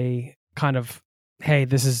of a kind of, hey,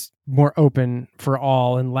 this is more open for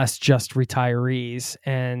all and less just retirees.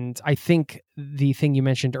 And I think the thing you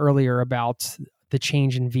mentioned earlier about the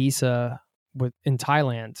change in visa in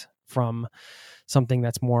Thailand from something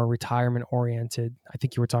that's more retirement oriented, I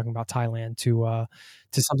think you were talking about Thailand, to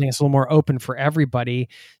something that's a little more open for everybody.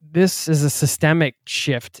 This is a systemic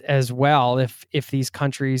shift as well. If these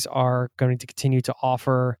countries are going to continue to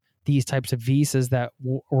offer these types of visas that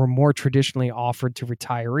were more traditionally offered to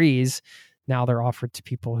retirees, now they're offered to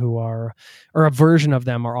people who are, or a version of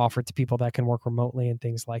them are offered to people that can work remotely and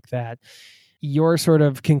things like that. Your sort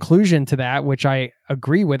of conclusion to that, which I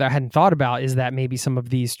agree with, I hadn't thought about, is that maybe some of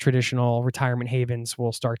these traditional retirement havens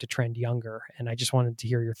will start to trend younger. And I just wanted to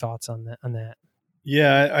hear your thoughts on that.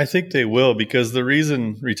 Yeah, I think they will, because the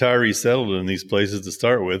reason retirees settled in these places to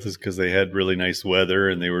start with is because they had really nice weather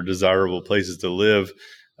and they were desirable places to live.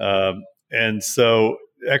 And so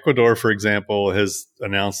Ecuador, for example, has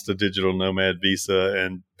announced a digital nomad visa,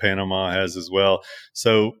 and Panama has as well.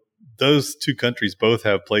 So those two countries both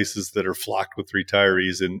have places that are flocked with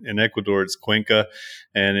retirees. In Ecuador, it's Cuenca,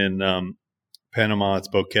 and in Panama, it's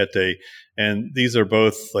Boquete. And these are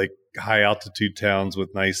both like high altitude towns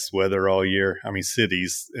with nice weather all year. I mean,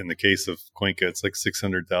 cities. In the case of Cuenca, it's like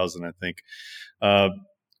 600,000, I think.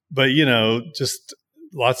 But, just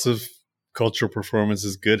lots of cultural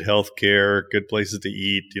performances, good health care, good places to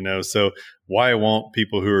eat, so why won't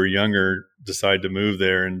people who are younger decide to move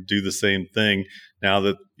there and do the same thing now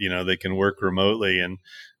that, they can work remotely? And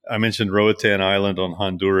I mentioned Roatan Island on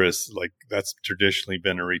Honduras, like that's traditionally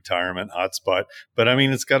been a retirement hotspot, but I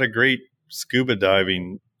mean, it's got a great scuba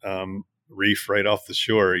diving reef right off the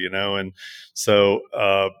shore, and so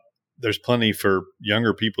there's plenty for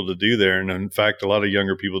younger people to do there. And in fact, a lot of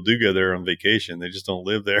younger people do go there on vacation. They just don't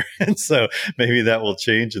live there. And so maybe that will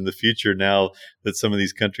change in the future now that some of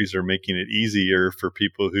these countries are making it easier for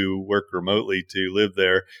people who work remotely to live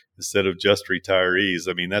there instead of just retirees.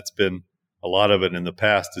 I mean, that's been a lot of it in the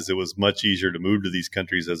past, is it was much easier to move to these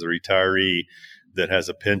countries as a retiree that has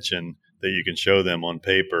a pension that you can show them on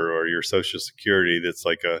paper, or your Social Security that's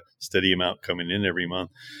like a steady amount coming in every month.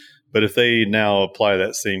 But if they now apply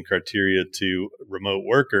that same criteria to remote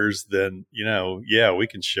workers, then, we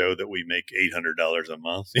can show that we make $800 a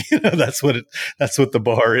month. That's what the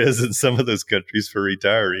bar is in some of those countries for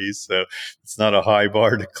retirees. So it's not a high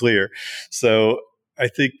bar to clear. So I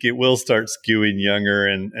think it will start skewing younger,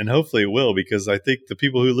 and hopefully it will, because I think the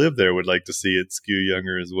people who live there would like to see it skew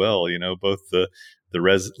younger as well. Both the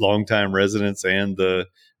longtime residents and the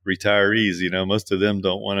retirees. Most of them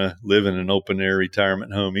don't want to live in an open air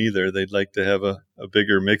retirement home either. They'd like to have a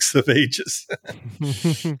bigger mix of ages.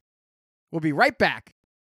 We'll be right back.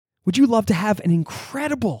 Would you love to have an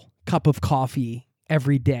incredible cup of coffee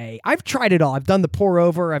every day? I've tried it all. I've done the pour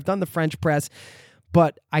over, I've done the French press,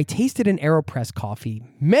 but I tasted an AeroPress coffee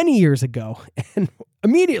many years ago, and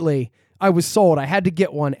immediately I was sold. I had to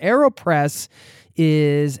get one. AeroPress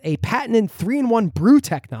is a patented 3-in-1 brew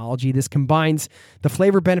technology. This combines the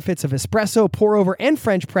flavor benefits of espresso, pour over, and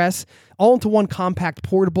French press all into one compact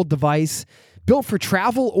portable device built for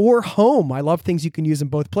travel or home. I love things you can use in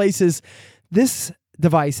both places. This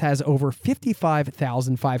device has over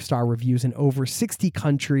 55,000 5-star reviews in over 60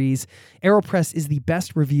 countries. AeroPress is the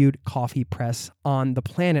best reviewed coffee press on the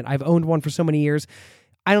planet. I've owned one for so many years,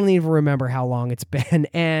 I don't even remember how long it's been.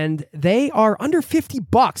 And they are under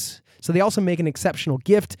 $50. So they also make an exceptional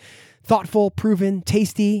gift. Thoughtful, proven,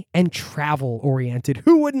 tasty, and travel oriented.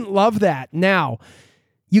 Who wouldn't love that? Now,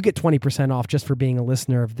 you get 20% off just for being a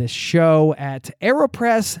listener of this show at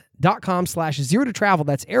aeropress.com/zero to travel.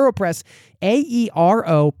 That's AeroPress,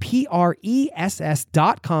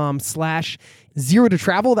 AeroPress.com/zero to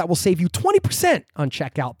travel. That will save you 20% on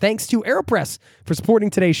checkout. Thanks to AeroPress for supporting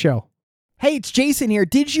today's show. Hey, it's Jason here.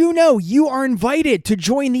 Did you know you are invited to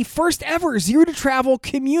join the first ever Zero to Travel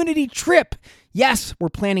community trip? Yes, we're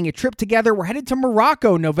planning a trip together. We're headed to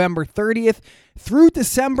Morocco November 30th through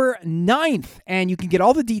December 9th. And you can get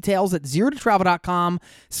all the details at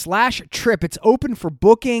zerototravel.com/trip. It's open for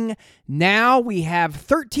booking now. We have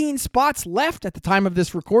 13 spots left at the time of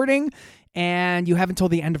this recording, and you have until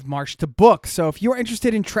the end of March to book. So if you're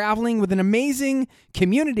interested in traveling with an amazing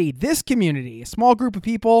community, this community, a small group of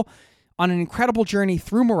people on an incredible journey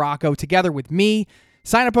through Morocco together with me,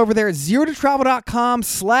 sign up over there at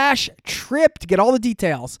zerototravel.com/trip to get all the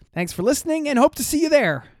details. Thanks for listening and hope to see you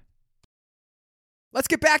there. Let's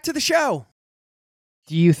get back to the show.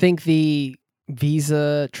 Do you think the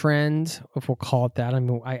visa trend, if we'll call it that, I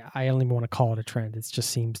mean, I don't even want to call it a trend. It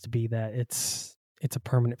just seems to be that it's a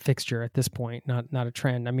permanent fixture at this point, not a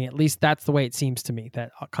trend. I mean, at least that's the way it seems to me,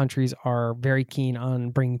 that countries are very keen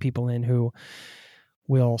on bringing people in who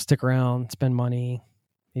will stick around, spend money,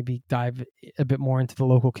 maybe dive a bit more into the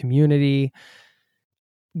local community.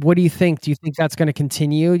 What do you think? Do you think that's going to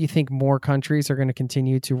continue? Do you think more countries are going to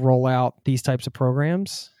continue to roll out these types of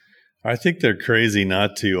programs? I think they're crazy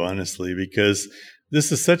not to, honestly, because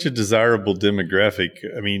this is such a desirable demographic.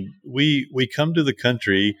 I mean, we come to the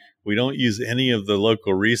country, we don't use any of the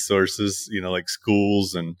local resources, like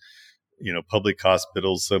schools and, public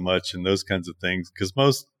hospitals so much and those kinds of things, because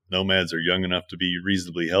most nomads are young enough to be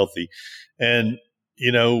reasonably healthy. And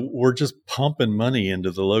we're just pumping money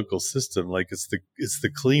into the local system. Like it's the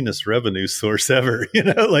cleanest revenue source ever,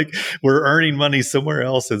 like we're earning money somewhere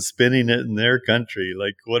else and spending it in their country.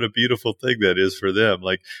 Like what a beautiful thing that is for them.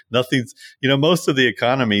 Like nothing's, most of the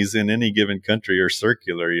economies in any given country are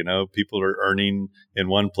circular, people are earning in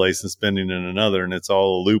one place and spending in another, and it's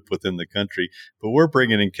all a loop within the country. But we're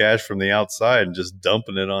bringing in cash from the outside and just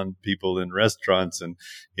dumping it on people in restaurants and,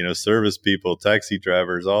 service people, taxi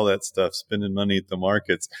drivers, all that stuff, spending money at the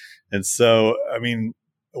markets. And so, I mean,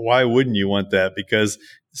 why wouldn't you want that? Because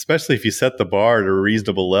especially if you set the bar at a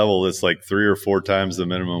reasonable level, it's like 3 or 4 times the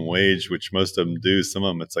minimum wage, which most of them do. Some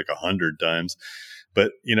of them, it's like 100 times.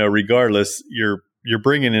 But, regardless, you're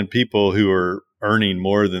bringing in people who are earning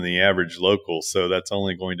more than the average local. So that's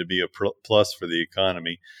only going to be a plus for the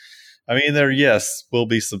economy. I mean, there, yes, will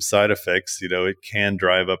be some side effects. It can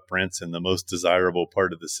drive up rents in the most desirable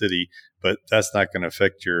part of the city, but that's not going to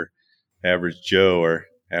affect your average Joe or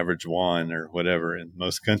average Juan or whatever in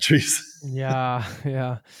most countries. Yeah.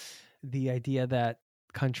 The idea that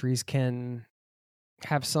countries can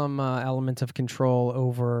have some element of control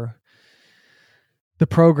over the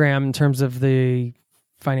program in terms of the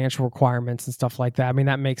financial requirements and stuff like that. I mean,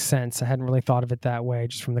 that makes sense. I hadn't really thought of it that way,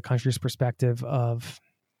 just from the country's perspective of,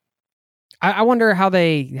 I wonder how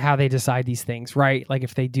they decide these things, right? Like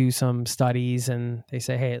if they do some studies and they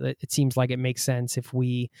say, hey, it seems like it makes sense if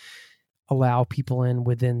we allow people in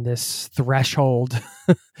within this threshold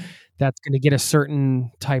that's going to get a certain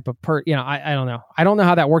type of I don't know. I don't know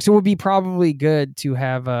how that works. It would be probably good to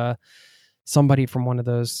have somebody from one of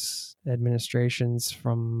those administrations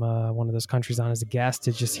from one of those countries on as a guest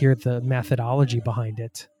to just hear the methodology behind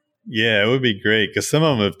it. Yeah, it would be great because some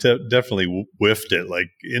of them have definitely whiffed it.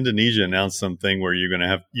 Like Indonesia announced something where you were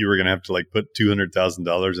gonna have to like put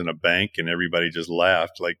 $200,000 in a bank, and everybody just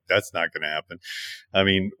laughed. Like that's not going to happen. I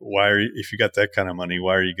mean, if you got that kind of money,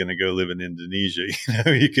 why are you going to go live in Indonesia?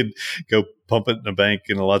 You could go pump it in a bank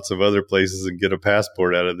in lots of other places and get a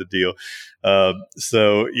passport out of the deal.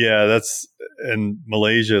 So yeah, and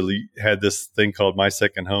Malaysia had this thing called My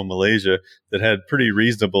Second Home Malaysia that had pretty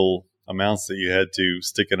reasonable amounts that you had to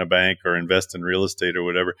stick in a bank or invest in real estate or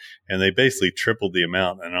whatever. And they basically tripled the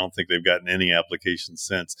amount. And I don't think they've gotten any applications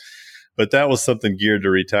since. But that was something geared to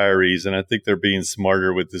retirees. And I think they're being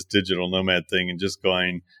smarter with this digital nomad thing and just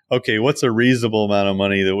going, okay, what's a reasonable amount of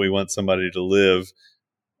money that we want somebody to live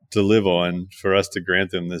on for us to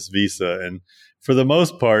grant them this visa? And for the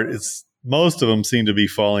most part, most of them seem to be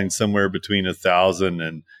falling somewhere between $1,000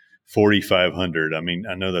 and $4,500. I mean,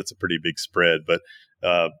 I know that's a pretty big spread, but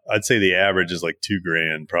I'd say the average is like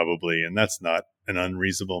 $2,000 probably. And that's not an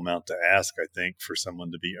unreasonable amount to ask, I think, for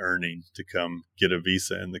someone to be earning to come get a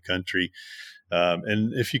visa in the country.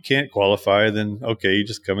 And if you can't qualify, then okay, you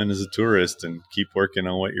just come in as a tourist and keep working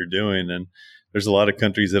on what you're doing. And there's a lot of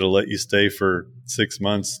countries that'll let you stay for 6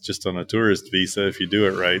 months just on a tourist visa if you do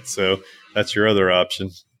it right. So that's your other option.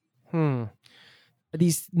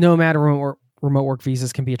 These nomad remote work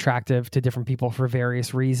visas can be attractive to different people for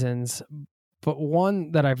various reasons. But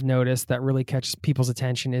one that I've noticed that really catches people's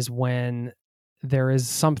attention is when there is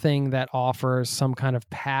something that offers some kind of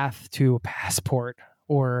path to a passport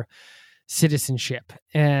or citizenship.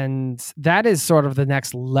 And that is sort of the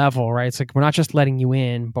next level, right? It's like, we're not just letting you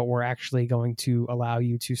in, but we're actually going to allow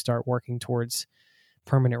you to start working towards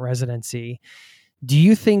permanent residency. Do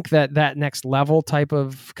you think that next level type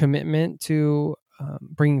of commitment to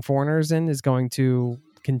bringing foreigners in is going to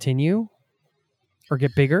continue or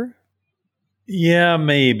get bigger? Yeah,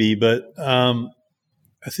 maybe. But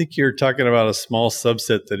I think you're talking about a small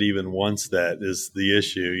subset that even wants that is the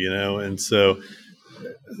issue, And so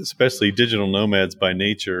especially digital nomads by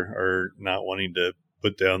nature are not wanting to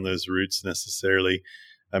put down those roots necessarily.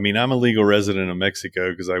 I mean, I'm a legal resident of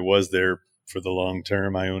Mexico because I was there for the long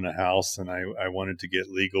term. I own a house and I wanted to get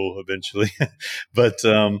legal eventually. But,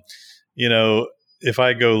 if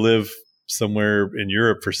I go live somewhere in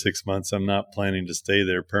Europe for 6 months, I'm not planning to stay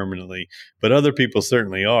there permanently, but other people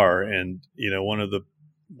certainly are. And, one of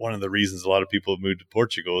the reasons a lot of people have moved to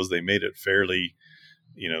Portugal is they made it fairly,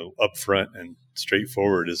 upfront and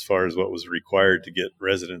straightforward as far as what was required to get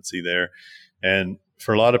residency there. And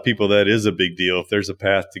for a lot of people, that is a big deal. If there's a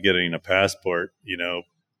path to getting a passport,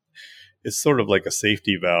 it's sort of like a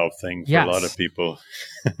safety valve thing for a lot of people.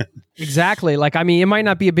 Exactly. Like, I mean, it might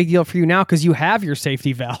not be a big deal for you now because you have your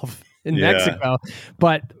safety valve in Mexico,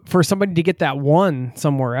 but for somebody to get that one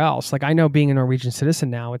somewhere else, like I know being a Norwegian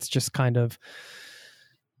citizen now, it's just kind of,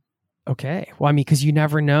 okay. Well, I mean, because you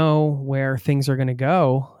never know where things are going to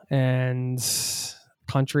go and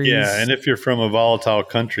countries. Yeah, and if you're from a volatile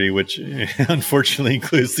country, which unfortunately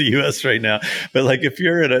includes the U.S. right now, but like if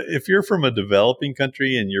you're from a developing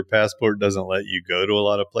country and your passport doesn't let you go to a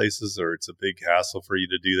lot of places, or it's a big hassle for you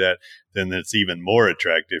to do that, then it's even more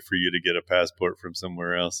attractive for you to get a passport from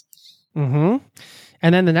somewhere else. Mm-hmm.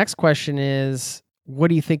 And then the next question is, what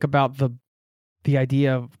do you think about the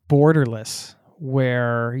idea of borderless,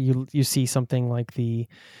 where you see something like the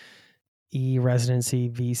e-residency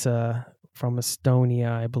visa from Estonia,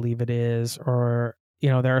 I believe it is, or,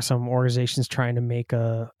 there are some organizations trying to make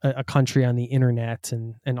a country on the internet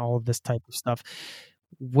and all of this type of stuff.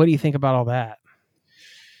 What do you think about all that?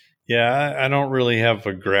 Yeah, I don't really have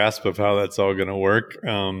a grasp of how that's all going to work.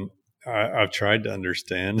 I've tried to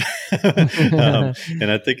understand,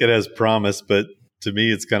 and I think it has promise, but to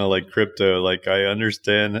me, it's kind of like crypto. Like I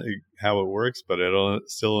understand how it works, but I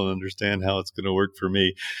still don't understand how it's going to work for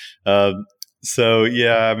me. So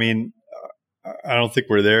yeah, I mean, I don't think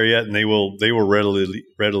we're there yet, and they will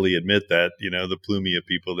readily admit that. The Plumia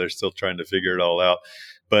people, they're still trying to figure it all out.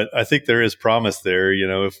 But I think there is promise there.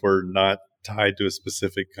 If we're not tied to a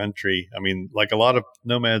specific country. I mean, like a lot of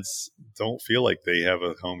nomads don't feel like they have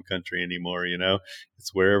a home country anymore.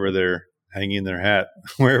 It's wherever they're hanging their hat,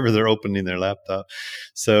 wherever they're opening their laptop.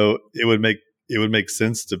 So it would make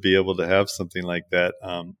sense to be able to have something like that.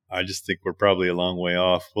 I just think we're probably a long way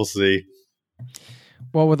off. We'll see.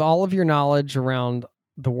 Well, with all of your knowledge around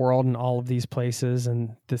the world and all of these places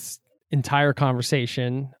and this entire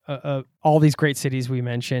conversation, all these great cities we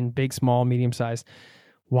mentioned, big, small, medium sized,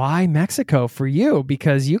 why Mexico for you?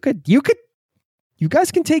 Because you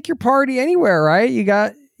guys can take your party anywhere, right? You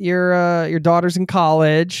got your daughter's in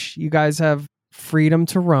college. You guys have freedom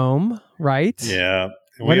to roam, right? Yeah.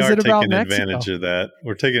 And What we is are it about taking advantage Mexico? of that.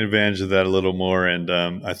 We're taking advantage of that a little more. And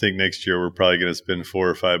I think next year we're probably going to spend 4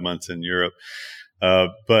 or 5 months in Europe.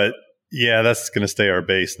 But yeah, that's going to stay our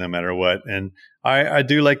base no matter what. And I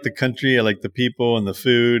do like the country. I like the people and the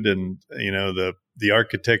food and, the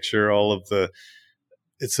architecture, all of the,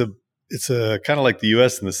 it's a kind of like the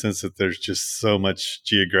U.S. in the sense that there's just so much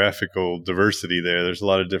geographical diversity there. There's a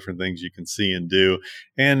lot of different things you can see and do,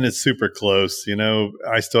 and it's super close.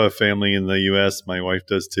 I still have family in the U.S. My wife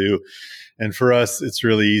does too, and for us, it's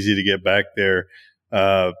really easy to get back there.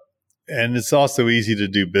 And it's also easy to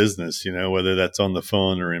do business, whether that's on the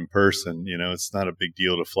phone or in person. It's not a big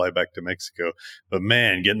deal to fly back to Mexico. But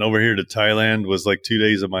man, getting over here to Thailand was like 2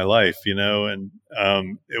 days of my life, and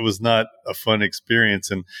it was not a fun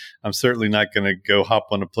experience. And I'm certainly not going to go hop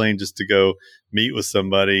on a plane just to go meet with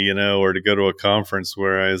somebody, or to go to a conference,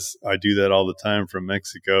 whereas I do that all the time from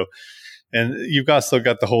Mexico. And you've also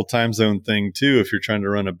got the whole time zone thing too. If you're trying to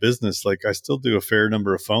run a business, like I still do a fair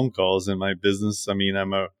number of phone calls in my business. I mean,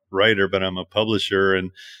 I'm a writer, but I'm a publisher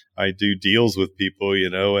and I do deals with people,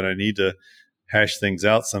 and I need to hash things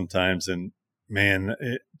out sometimes. And man,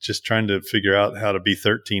 just trying to figure out how to be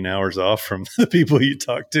 13 hours off from the people you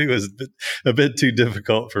talk to is a bit too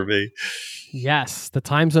difficult for me. Yes, the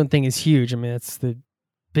time zone thing is huge. I mean, it's the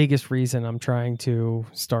biggest reason I'm trying to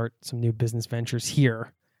start some new business ventures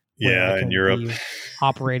here. Yeah, in Europe.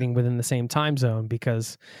 Operating within the same time zone,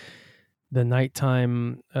 because the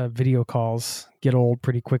nighttime video calls get old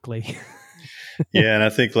pretty quickly. Yeah, and I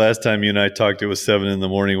think last time you and I talked, it was 7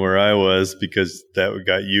 a.m. where I was, because that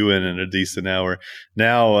got you in a decent hour.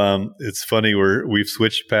 Now it's funny, we've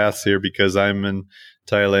switched paths here, because I'm in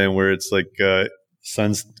Thailand where it's like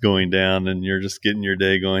sun's going down and you're just getting your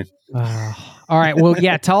day going. All right. Well,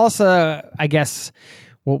 yeah. Tell us. I guess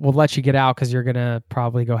we'll let you get out because you're gonna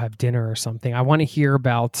probably go have dinner or something. I want to hear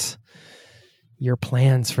about your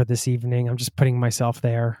plans for this evening. I'm just putting myself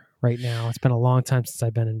there right now. It's been a long time since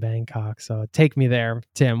I've been in Bangkok, so take me there,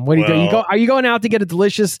 Tim. What do you do? Are you going out to get a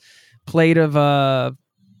delicious plate of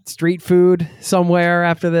street food somewhere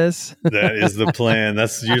after this? That is the plan.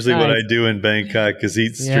 That's usually what I do in Bangkok, is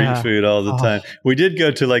eat street food all the time. We did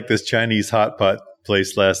go to like this Chinese hot pot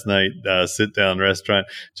place last night, sit down restaurant,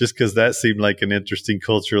 just because that seemed like an interesting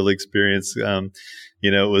cultural experience.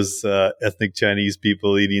 It was ethnic Chinese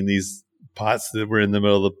people eating these pots that were in the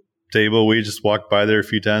middle of the table. We just walked by there a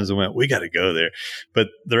few times and went, we got to go there. But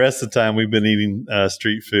the rest of the time we've been eating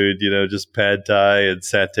street food, just pad thai and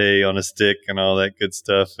satay on a stick and all that good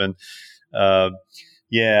stuff. And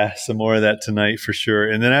some more of that tonight for sure.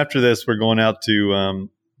 And then after this, we're going out to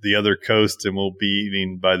the other coast, and we'll be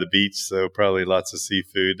eating by the beach, so probably lots of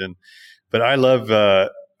seafood. But I love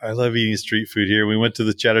eating street food here. We went to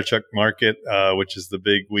the Chatuchak market, which is the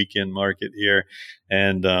big weekend market here,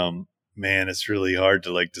 and man, it's really hard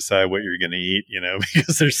to like decide what you're going to eat,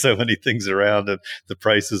 because there's so many things around and the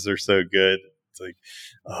prices are so good. It's like,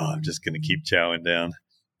 I'm just going to keep chowing down.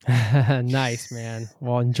 Nice, man.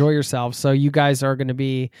 Well, enjoy yourself. So you guys are going to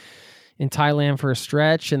be in Thailand for a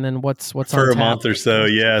stretch, and then what's for a month or so?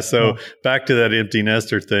 Yeah. So back to that empty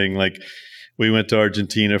nester thing. Like, we went to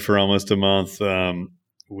Argentina for almost a month.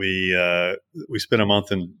 We spent a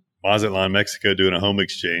month in Mazatlan, Mexico, doing a home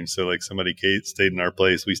exchange. So like somebody stayed in our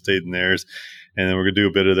place, we stayed in theirs, and then we're gonna do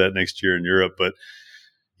a bit of that next year in Europe. But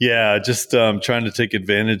yeah, just trying to take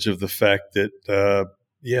advantage of the fact that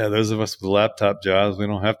those of us with laptop jobs, we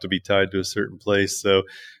don't have to be tied to a certain place. So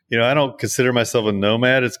I don't consider myself a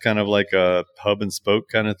nomad. It's kind of like a hub and spoke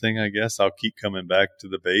kind of thing, I guess. I'll keep coming back to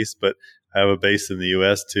the base, but I have a base in the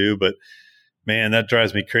U.S. too. But man, that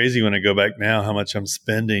drives me crazy when I go back now, how much I'm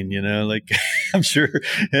spending, like I'm sure,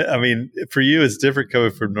 I mean, for you, it's different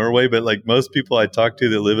coming from Norway, but like most people I talk to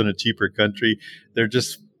that live in a cheaper country, they're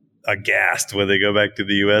just aghast when they go back to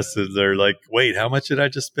the U.S. and they're like, wait, how much did I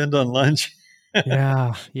just spend on lunch?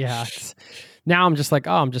 Yeah. Now I'm just like,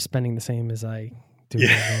 I'm just spending the same as I do in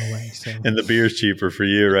Norway. So. And the beer's cheaper for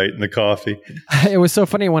you, right? And the coffee. It was so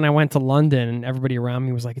funny when I went to London and everybody around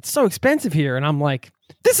me was like, it's so expensive here. And I'm like,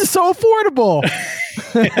 this is so affordable.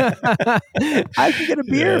 I can get a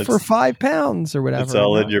beer for £5 or whatever. It's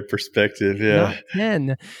all in your perspective. Yeah.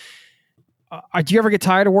 Not 10. Do you ever get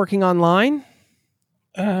tired of working online?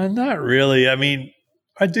 Not really. I mean,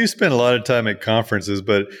 I do spend a lot of time at conferences,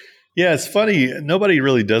 but yeah, it's funny. Nobody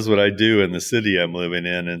really does what I do in the city I'm living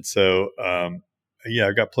in. And so,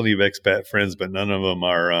 I've got plenty of expat friends, but none of them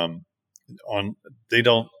are they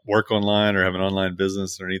don't work online or have an online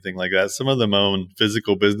business or anything like that. Some of them own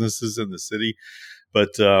physical businesses in the city.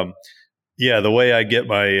 But the way I get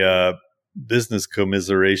my business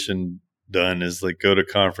commiseration done is like go to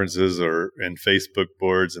conferences and Facebook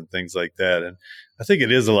boards and things like that. And I think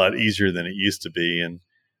it is a lot easier than it used to be. And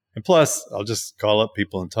plus, I'll just call up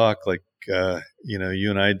people and talk like,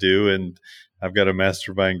 you and I do. And I've got a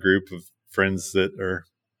mastermind group of friends that are,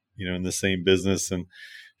 in the same business, and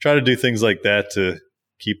try to do things like that to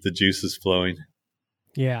keep the juices flowing.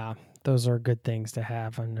 Yeah, those are good things to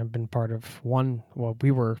have. And I've been part of one. Well,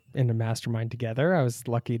 we were in a mastermind together. I was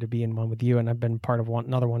lucky to be in one with you, and I've been part of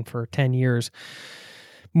another one for 10 years,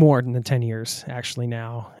 more than 10 years actually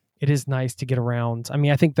now. It is nice to get around. I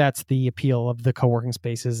mean, I think that's the appeal of the co-working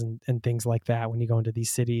spaces and things like that when you go into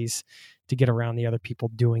these cities, to get around the other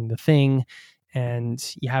people doing the thing,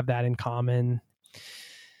 and you have that in common.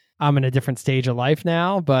 I'm in a different stage of life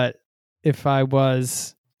now, but if I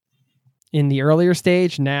was in the earlier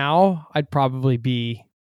stage now, I'd probably be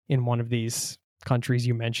in one of these countries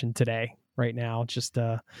you mentioned today right now. Just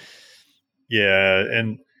yeah,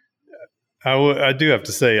 and I do have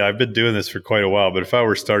to say I've been doing this for quite a while, but if I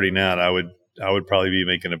were starting out, I would probably be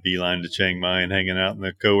making a beeline to Chiang Mai and hanging out in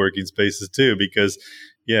the co-working spaces too, because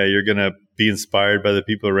you're going to be inspired by the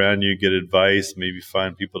people around you, get advice, maybe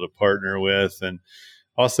find people to partner with, and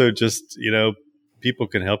also just, people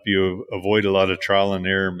can help you avoid a lot of trial and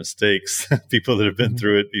error mistakes, people that have been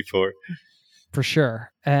through it before. For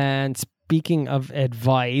sure. And speaking of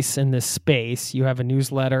advice in this space, you have a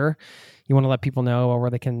newsletter. You want to let people know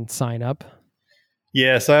where they can sign up?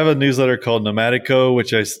 Yes, I have a newsletter called Nomadico,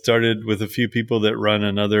 which I started with a few people that run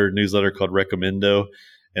another newsletter called Recommendo.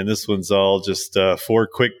 And this one's all just 4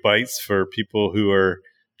 quick bites for people who are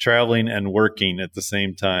traveling and working at the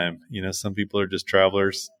same time. Some people are just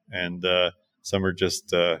travelers, and some are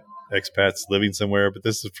just expats living somewhere. But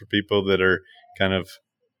this is for people that are kind of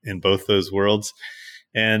in both those worlds.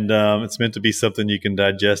 And it's meant to be something you can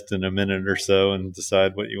digest in a minute or so and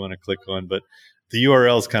decide what you want to click on. But the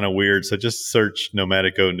URL is kind of weird. So just search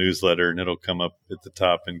Nomadico newsletter and it'll come up at the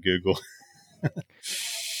top in Google.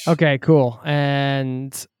 Okay, cool.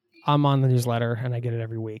 And I'm on the newsletter and I get it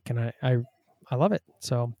every week, and I love it.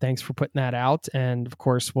 So thanks for putting that out. And of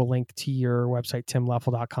course, we'll link to your website.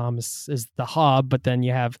 timleffel.com is the hub, but then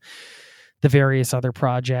you have the various other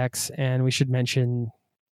projects. And we should mention,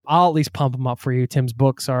 I'll at least pump them up for you. Tim's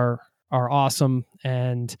books are awesome.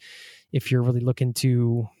 And if you're really looking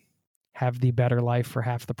to have the better life for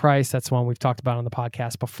half the price, that's one we've talked about on the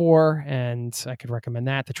podcast before. And I could recommend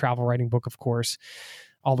that. The travel writing book, of course.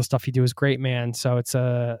 All the stuff you do is great, man. So it's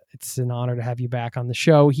an honor to have you back on the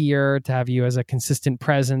show here, to have you as a consistent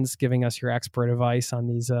presence, giving us your expert advice on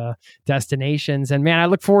these destinations. And man, I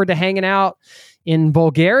look forward to hanging out in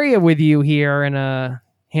Bulgaria with you here in a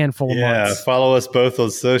handful of months. Yeah, follow us both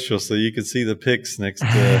on social so you can see the pics next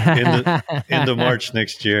end of March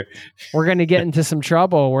next year. We're going to get into some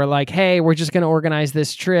trouble. We're like, hey, we're just going to organize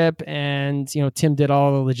this trip, and Tim did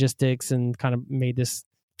all the logistics and kind of made this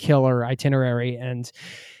killer itinerary, and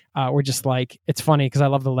we're just like, it's funny because I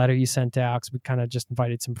love the letter you sent out, because we kind of just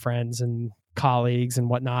invited some friends and colleagues and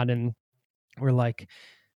whatnot, and we're like,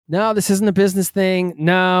 no, this isn't a business thing.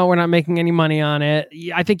 No, we're not making any money on it.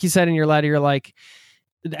 I think you said in your letter, you're like,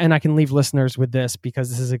 and I can leave listeners with this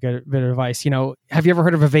because this is a good bit of advice. Have you ever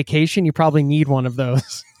heard of a vacation? You probably need one of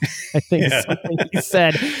those. I think is something you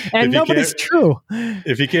said. And nobody's true.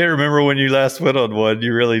 If you can't remember when you last went on one,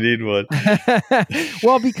 you really need one.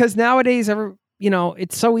 Well, because nowadays,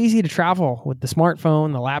 it's so easy to travel with the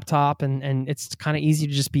smartphone, the laptop, and it's kind of easy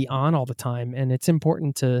to just be on all the time. And it's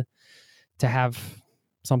important to have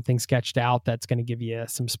something sketched out that's going to give you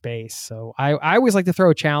some space. So I always like to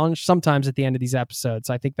throw a challenge sometimes at the end of these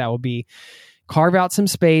episodes. I think that will be carve out some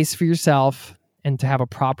space for yourself and to have a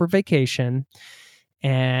proper vacation.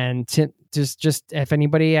 And just if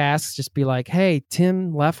anybody asks, just be like, hey,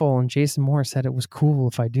 Tim Leffel and Jason Moore said it was cool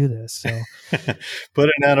if I do this. So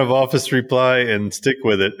put an out of office reply and stick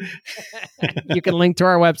with it. You can link to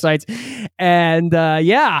our websites and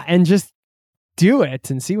and just do it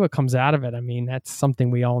and see what comes out of it. I mean, that's something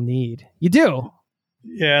we all need. You do.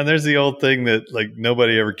 Yeah. And there's the old thing that like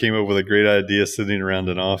nobody ever came up with a great idea sitting around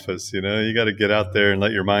an office. You got to get out there and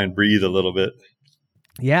let your mind breathe a little bit.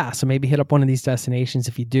 Yeah. So maybe hit up one of these destinations.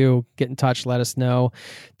 If you do, get in touch, let us know.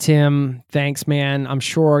 Tim, thanks, man. I'm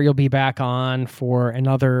sure you'll be back on for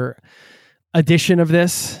another edition of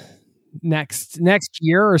this next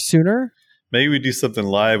year or sooner. Maybe we do something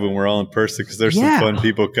live when we're all in person, because there's some fun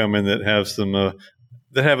people coming that have some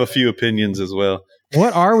that have a few opinions as well.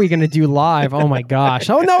 What are we going to do live? Oh my gosh!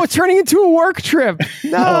 Oh no, it's turning into a work trip.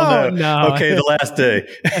 No. Okay, the last day.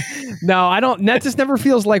 No, I don't. That just never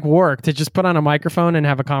feels like work to just put on a microphone and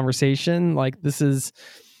have a conversation. Like this is.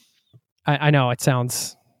 I know it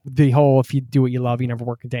sounds the whole, if you do what you love, you never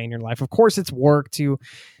work a day in your life. Of course, it's work to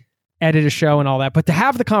edit a show and all that, but to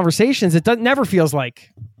have the conversations, it never feels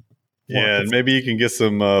like work. Yeah, and maybe you can get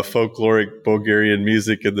some folkloric Bulgarian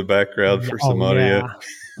music in the background for some audio. Yeah.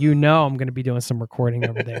 You know I'm going to be doing some recording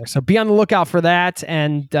over there. So be on the lookout for that,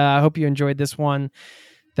 and I hope you enjoyed this one.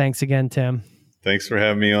 Thanks again, Tim. Thanks for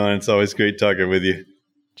having me on. It's always great talking with you.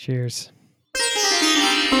 Cheers.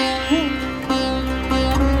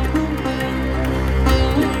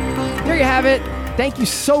 There you have it. Thank you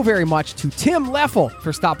so very much to Tim Leffel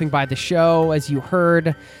for stopping by the show. As you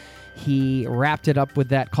heard, he wrapped it up with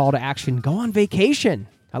that call to action, go on vacation.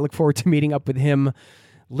 I look forward to meeting up with him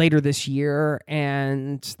later this year.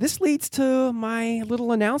 And this leads to my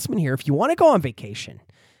little announcement here. If you want to go on vacation,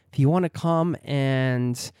 if you want to come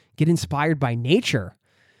and get inspired by nature,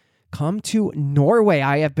 come to Norway.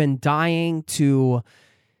 I have been dying to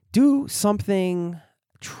do something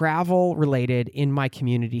travel related in my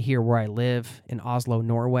community here where I live in Oslo,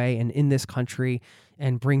 Norway, and in this country,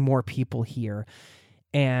 and bring more people here.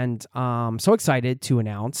 And I'm so excited to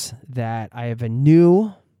announce that I have a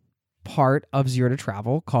new part of Zero to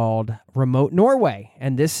Travel called Remote Norway.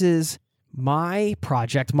 And this is my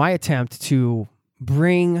project, my attempt to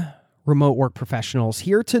bring remote work professionals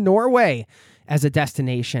here to Norway as a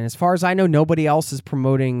destination. As far as I know, nobody else is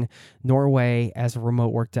promoting Norway as a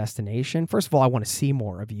remote work destination. First of all, I want to see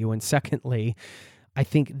more of you. And secondly, I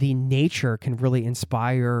think the nature can really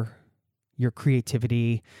inspire your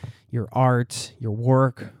creativity, your art, your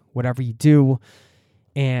work, whatever you do.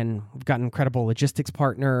 And we've got an incredible logistics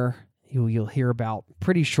partner who you'll hear about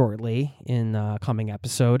pretty shortly in a coming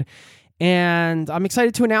episode. And I'm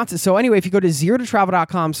excited to announce it. So anyway, if you go to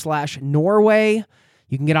zerototravel.com/Norway,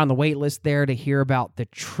 you can get on the wait list there to hear about the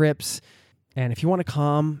trips. And if you want to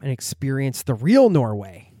come and experience the real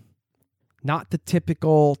Norway, not the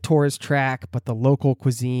typical tourist track, but the local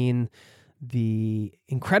cuisine, the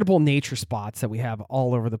incredible nature spots that we have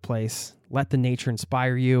all over the place, let the nature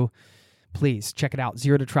inspire you. Please check it out,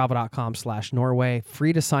 zerototravel.com/Norway,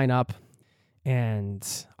 free to sign up. And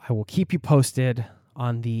I will keep you posted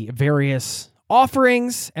on the various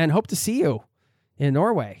offerings and hope to see you in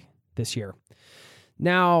Norway this year.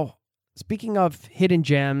 Now, speaking of hidden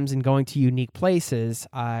gems and going to unique places,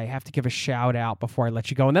 I have to give a shout out before I let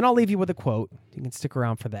you go. And then I'll leave you with a quote. You can stick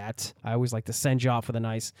around for that. I always like to send you off with a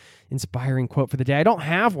nice, inspiring quote for the day. I don't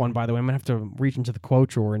have one, by the way. I'm going to have to reach into the quote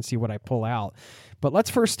drawer and see what I pull out. But let's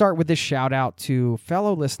first start with this shout out to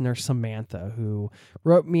fellow listener Samantha, who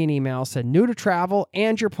wrote me an email, said, new to travel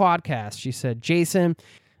and your podcast. She said, Jason,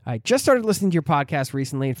 I just started listening to your podcast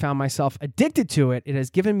recently and found myself addicted to it. It has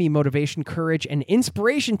given me motivation, courage, and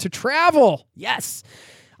inspiration to travel. Yes.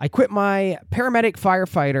 I quit my paramedic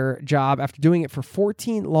firefighter job after doing it for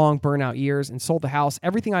 14 long burnout years and sold the house,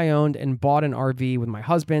 everything I owned, and bought an RV with my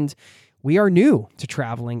husband. We are new to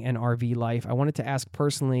traveling and RV life. I wanted to ask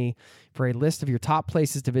personally for a list of your top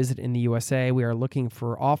places to visit in the USA. We are looking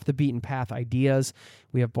for off-the-beaten-path ideas.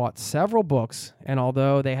 We have bought several books, and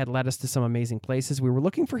although they had led us to some amazing places, we were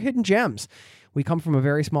looking for hidden gems. We come from a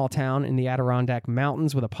very small town in the Adirondack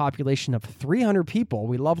Mountains with a population of 300 people.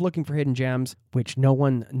 We love looking for hidden gems, which no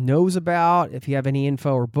one knows about. If you have any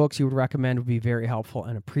info or books you would recommend, would be very helpful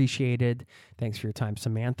and appreciated. Thanks for your time,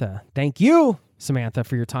 Samantha. Thank you, Samantha,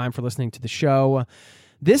 for your time, for listening to the show.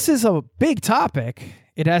 This is a big topic.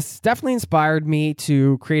 It has definitely inspired me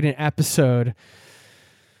to create an episode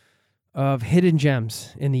of hidden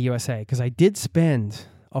gems in the USA, because I did spend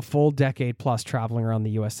a full decade plus traveling around the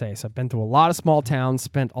USA. So I've been to a lot of small towns,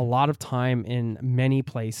 spent a lot of time in many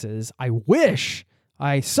places. I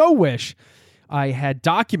so wish I had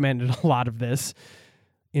documented a lot of this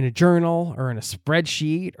in a journal or in a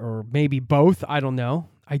spreadsheet or maybe both. I don't know.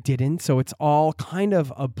 I didn't. So it's all kind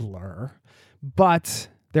of a blur. But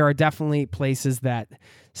there are definitely places that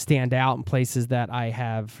stand out and places that I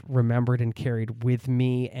have remembered and carried with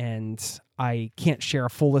me, and I can't share a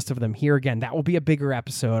full list of them here. Again, that will be a bigger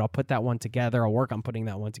episode. I'll put that one together. I'll work on putting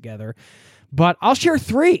that one together. But I'll share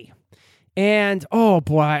 3. And, oh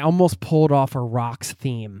boy, I almost pulled off a rocks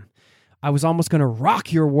theme. I was almost going to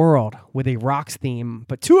rock your world with a rocks theme,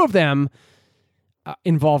 but 2 of them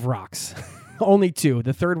involve rocks. Only 2.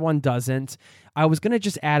 The third one doesn't. I was going to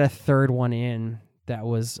just add a third one in that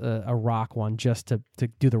was a rock one just to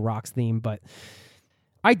do the rocks theme, but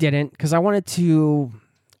I didn't, because I wanted to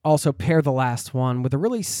also pair the last one with a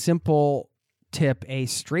really simple tip, a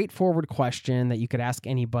straightforward question that you could ask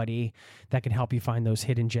anybody that can help you find those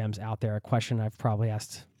hidden gems out there. A question I've probably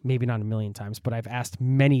asked, maybe not a million times, but I've asked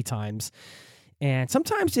many times. And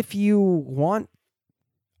sometimes if you want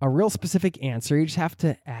a real specific answer. You just have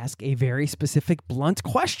to ask a very specific, blunt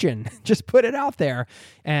question. Just put it out there.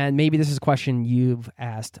 And maybe this is a question you've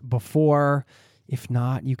asked before. If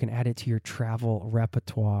not, you can add it to your travel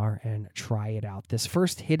repertoire and try it out. This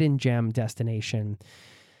first hidden gem destination,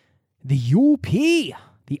 the UP,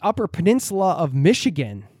 the Upper Peninsula of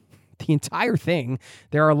Michigan, the entire thing.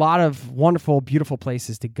 There are a lot of wonderful, beautiful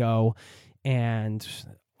places to go. And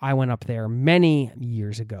I went up there many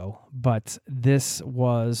years ago, but this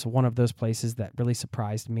was one of those places that really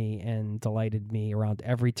surprised me and delighted me around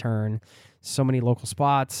every turn. So many local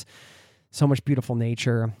spots, so much beautiful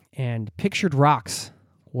nature, and Pictured Rocks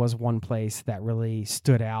was one place that really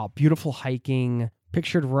stood out. Beautiful hiking,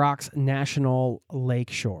 Pictured Rocks National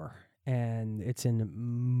Lakeshore, and it's in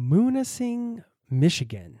Munising,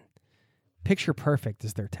 Michigan. Picture perfect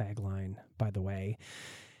is their tagline, by the way.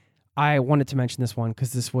 I wanted to mention this one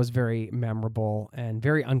because this was very memorable and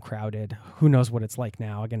very uncrowded. Who knows what it's like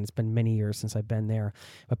now? Again, it's been many years since I've been there.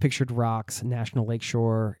 But Pictured Rocks National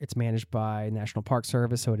Lakeshore, it's managed by National Park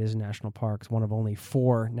Service, so it is a national park. It's one of only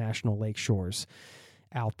 4 national lake shores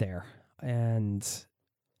out there. And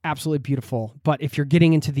absolutely beautiful. But if you're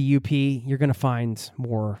getting into the UP, you're going to find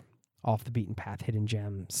more off the beaten path, hidden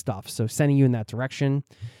gem stuff. So sending you in that direction,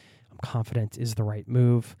 I'm confident is the right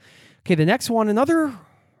move. Okay, the next one, another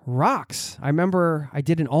rocks. I remember I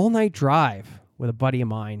did an all-night drive with a buddy of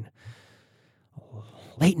mine.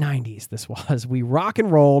 Late 90s this was. We rock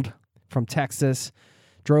and rolled from Texas,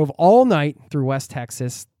 drove all night through West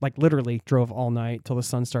Texas, like literally drove all night till the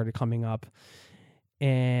sun started coming up.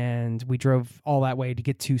 And we drove all that way to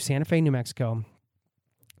get to Santa Fe, New Mexico.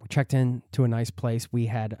 We checked in to a nice place. We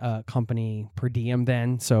had a company per diem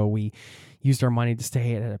then, so we used our money to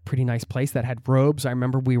stay at a pretty nice place that had robes. I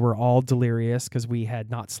remember we were all delirious because we had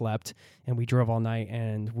not slept, and we drove all night,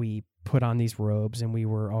 and we put on these robes, and we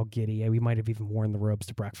were all giddy. We might have even worn the robes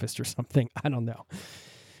to breakfast or something. I don't know.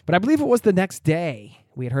 But I believe it was the next day.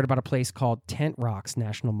 We had heard about a place called Tent Rocks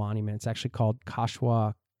National Monument. It's actually called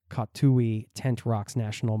Kashwa Katui Tent Rocks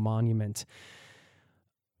National Monument.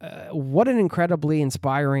 What an incredibly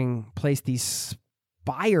inspiring place. These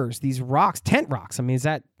spires, these rocks, tent rocks. I mean, is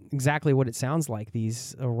that exactly what it sounds like?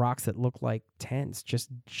 These rocks that look like tents just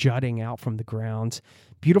jutting out from the ground.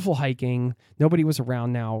 Beautiful hiking. Nobody was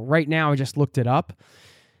around now. Right now, I just looked it up.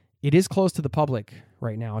 It is closed to the public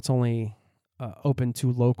right now. It's only open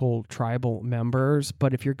to local tribal members.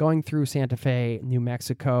 But if you're going through Santa Fe, New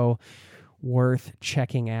Mexico, worth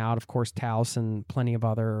checking out. Of course, Taos and plenty of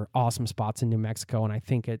other awesome spots in New Mexico. And I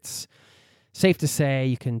think it's safe to say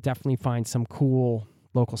you can definitely find some cool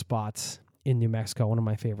local spots in New Mexico, one of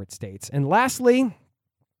my favorite states. And lastly,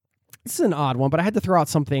 this is an odd one, but I had to throw out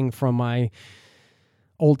something from my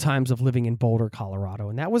old times of living in Boulder, Colorado.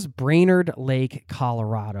 And that was Brainerd Lake,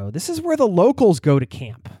 Colorado. This is where the locals go to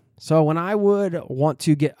camp. So when I would want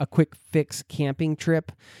to get a quick fix camping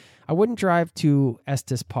trip, I wouldn't drive to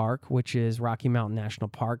Estes Park, which is Rocky Mountain National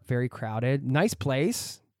Park. Very crowded. Nice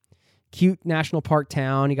place. Cute national park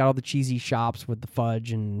town. You got all the cheesy shops with the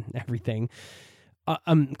fudge and everything.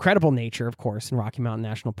 Incredible nature, of course, in Rocky Mountain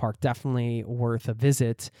National Park. Definitely worth a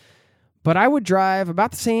visit. But I would drive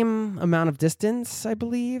about the same amount of distance, I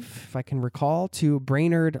believe, if I can recall, to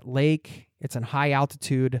Brainerd Lake. It's a high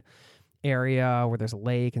altitude area where there's a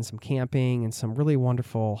lake and some camping and some really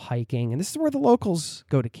wonderful hiking. And this is where the locals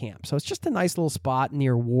go to camp. So it's just a nice little spot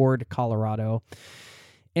near Ward, Colorado.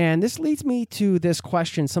 And this leads me to this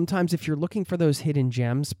question. Sometimes if you're looking for those hidden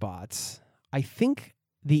gem spots, I think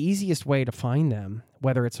the easiest way to find them,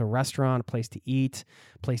 whether it's a restaurant, a place to eat,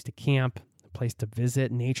 a place to camp, a place to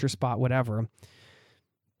visit, nature spot, whatever,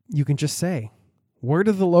 you can just say, where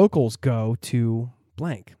do the locals go to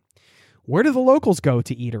blank? Where do the locals go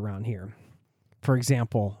to eat around here? For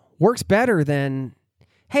example, works better than,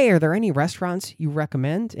 hey, are there any restaurants you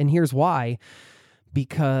recommend? And here's why.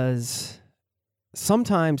 Because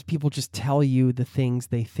sometimes people just tell you the things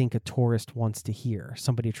they think a tourist wants to hear,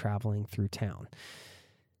 somebody traveling through town.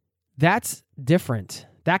 That's different.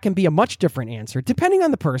 That can be a much different answer, depending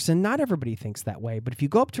on the person. Not everybody thinks that way. But if you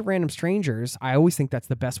go up to random strangers, I always think that's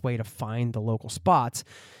the best way to find the local spots.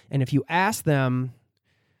 And if you ask them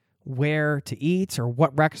where to eat or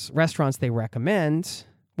what restaurants they recommend,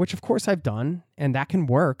 which of course I've done, and that can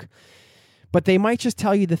work, but they might just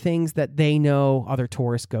tell you the things that they know other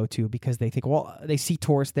tourists go to because they think, well, they see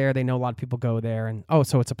tourists there, they know a lot of people go there, and oh,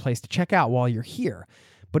 so it's a place to check out while you're here.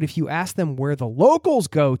 But if you ask them where the locals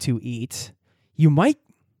go to eat, you might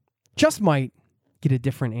get a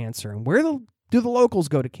different answer. And where do the locals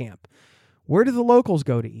go to camp? Where do the locals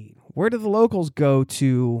go to eat? Where do the locals go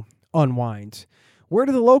to unwind? Where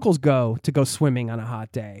do the locals go to go swimming on a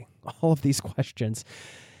hot day? All of these questions.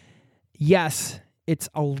 yes, it's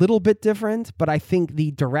a little bit different, but I think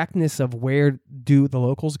the directness of where do the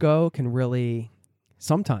locals go can really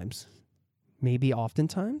sometimes, maybe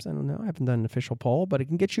oftentimes, I don't know, I haven't done an official poll, but it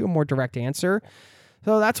can get you a more direct answer.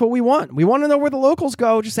 So that's what we want. We want to know where the locals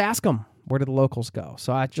go. Just ask them, where do the locals go?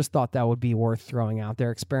 So I just thought that would be worth throwing out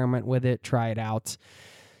there. Experiment with it, try it out,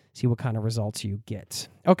 see what kind of results you get.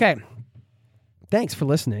 Okay. Thanks for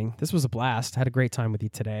listening. This was a blast. I had a great time with you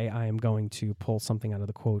today. I am going to pull something out of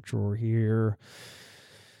the quote drawer here.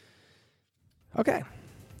 Okay.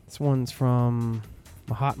 This one's from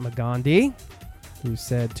Mahatma Gandhi, who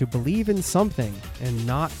said, "To believe in something and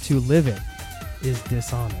not to live it is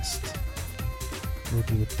dishonest." We'll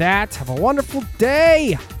do with that. Have a wonderful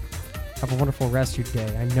day. Have a wonderful rest of your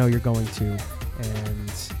day. I know you're going to.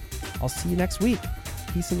 And I'll see you next week.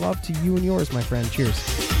 Peace and love to you and yours, my friend. Cheers.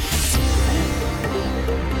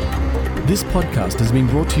 This podcast has been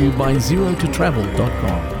brought to you by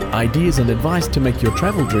ZeroToTravel.com. Ideas and advice to make your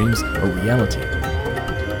travel dreams a reality.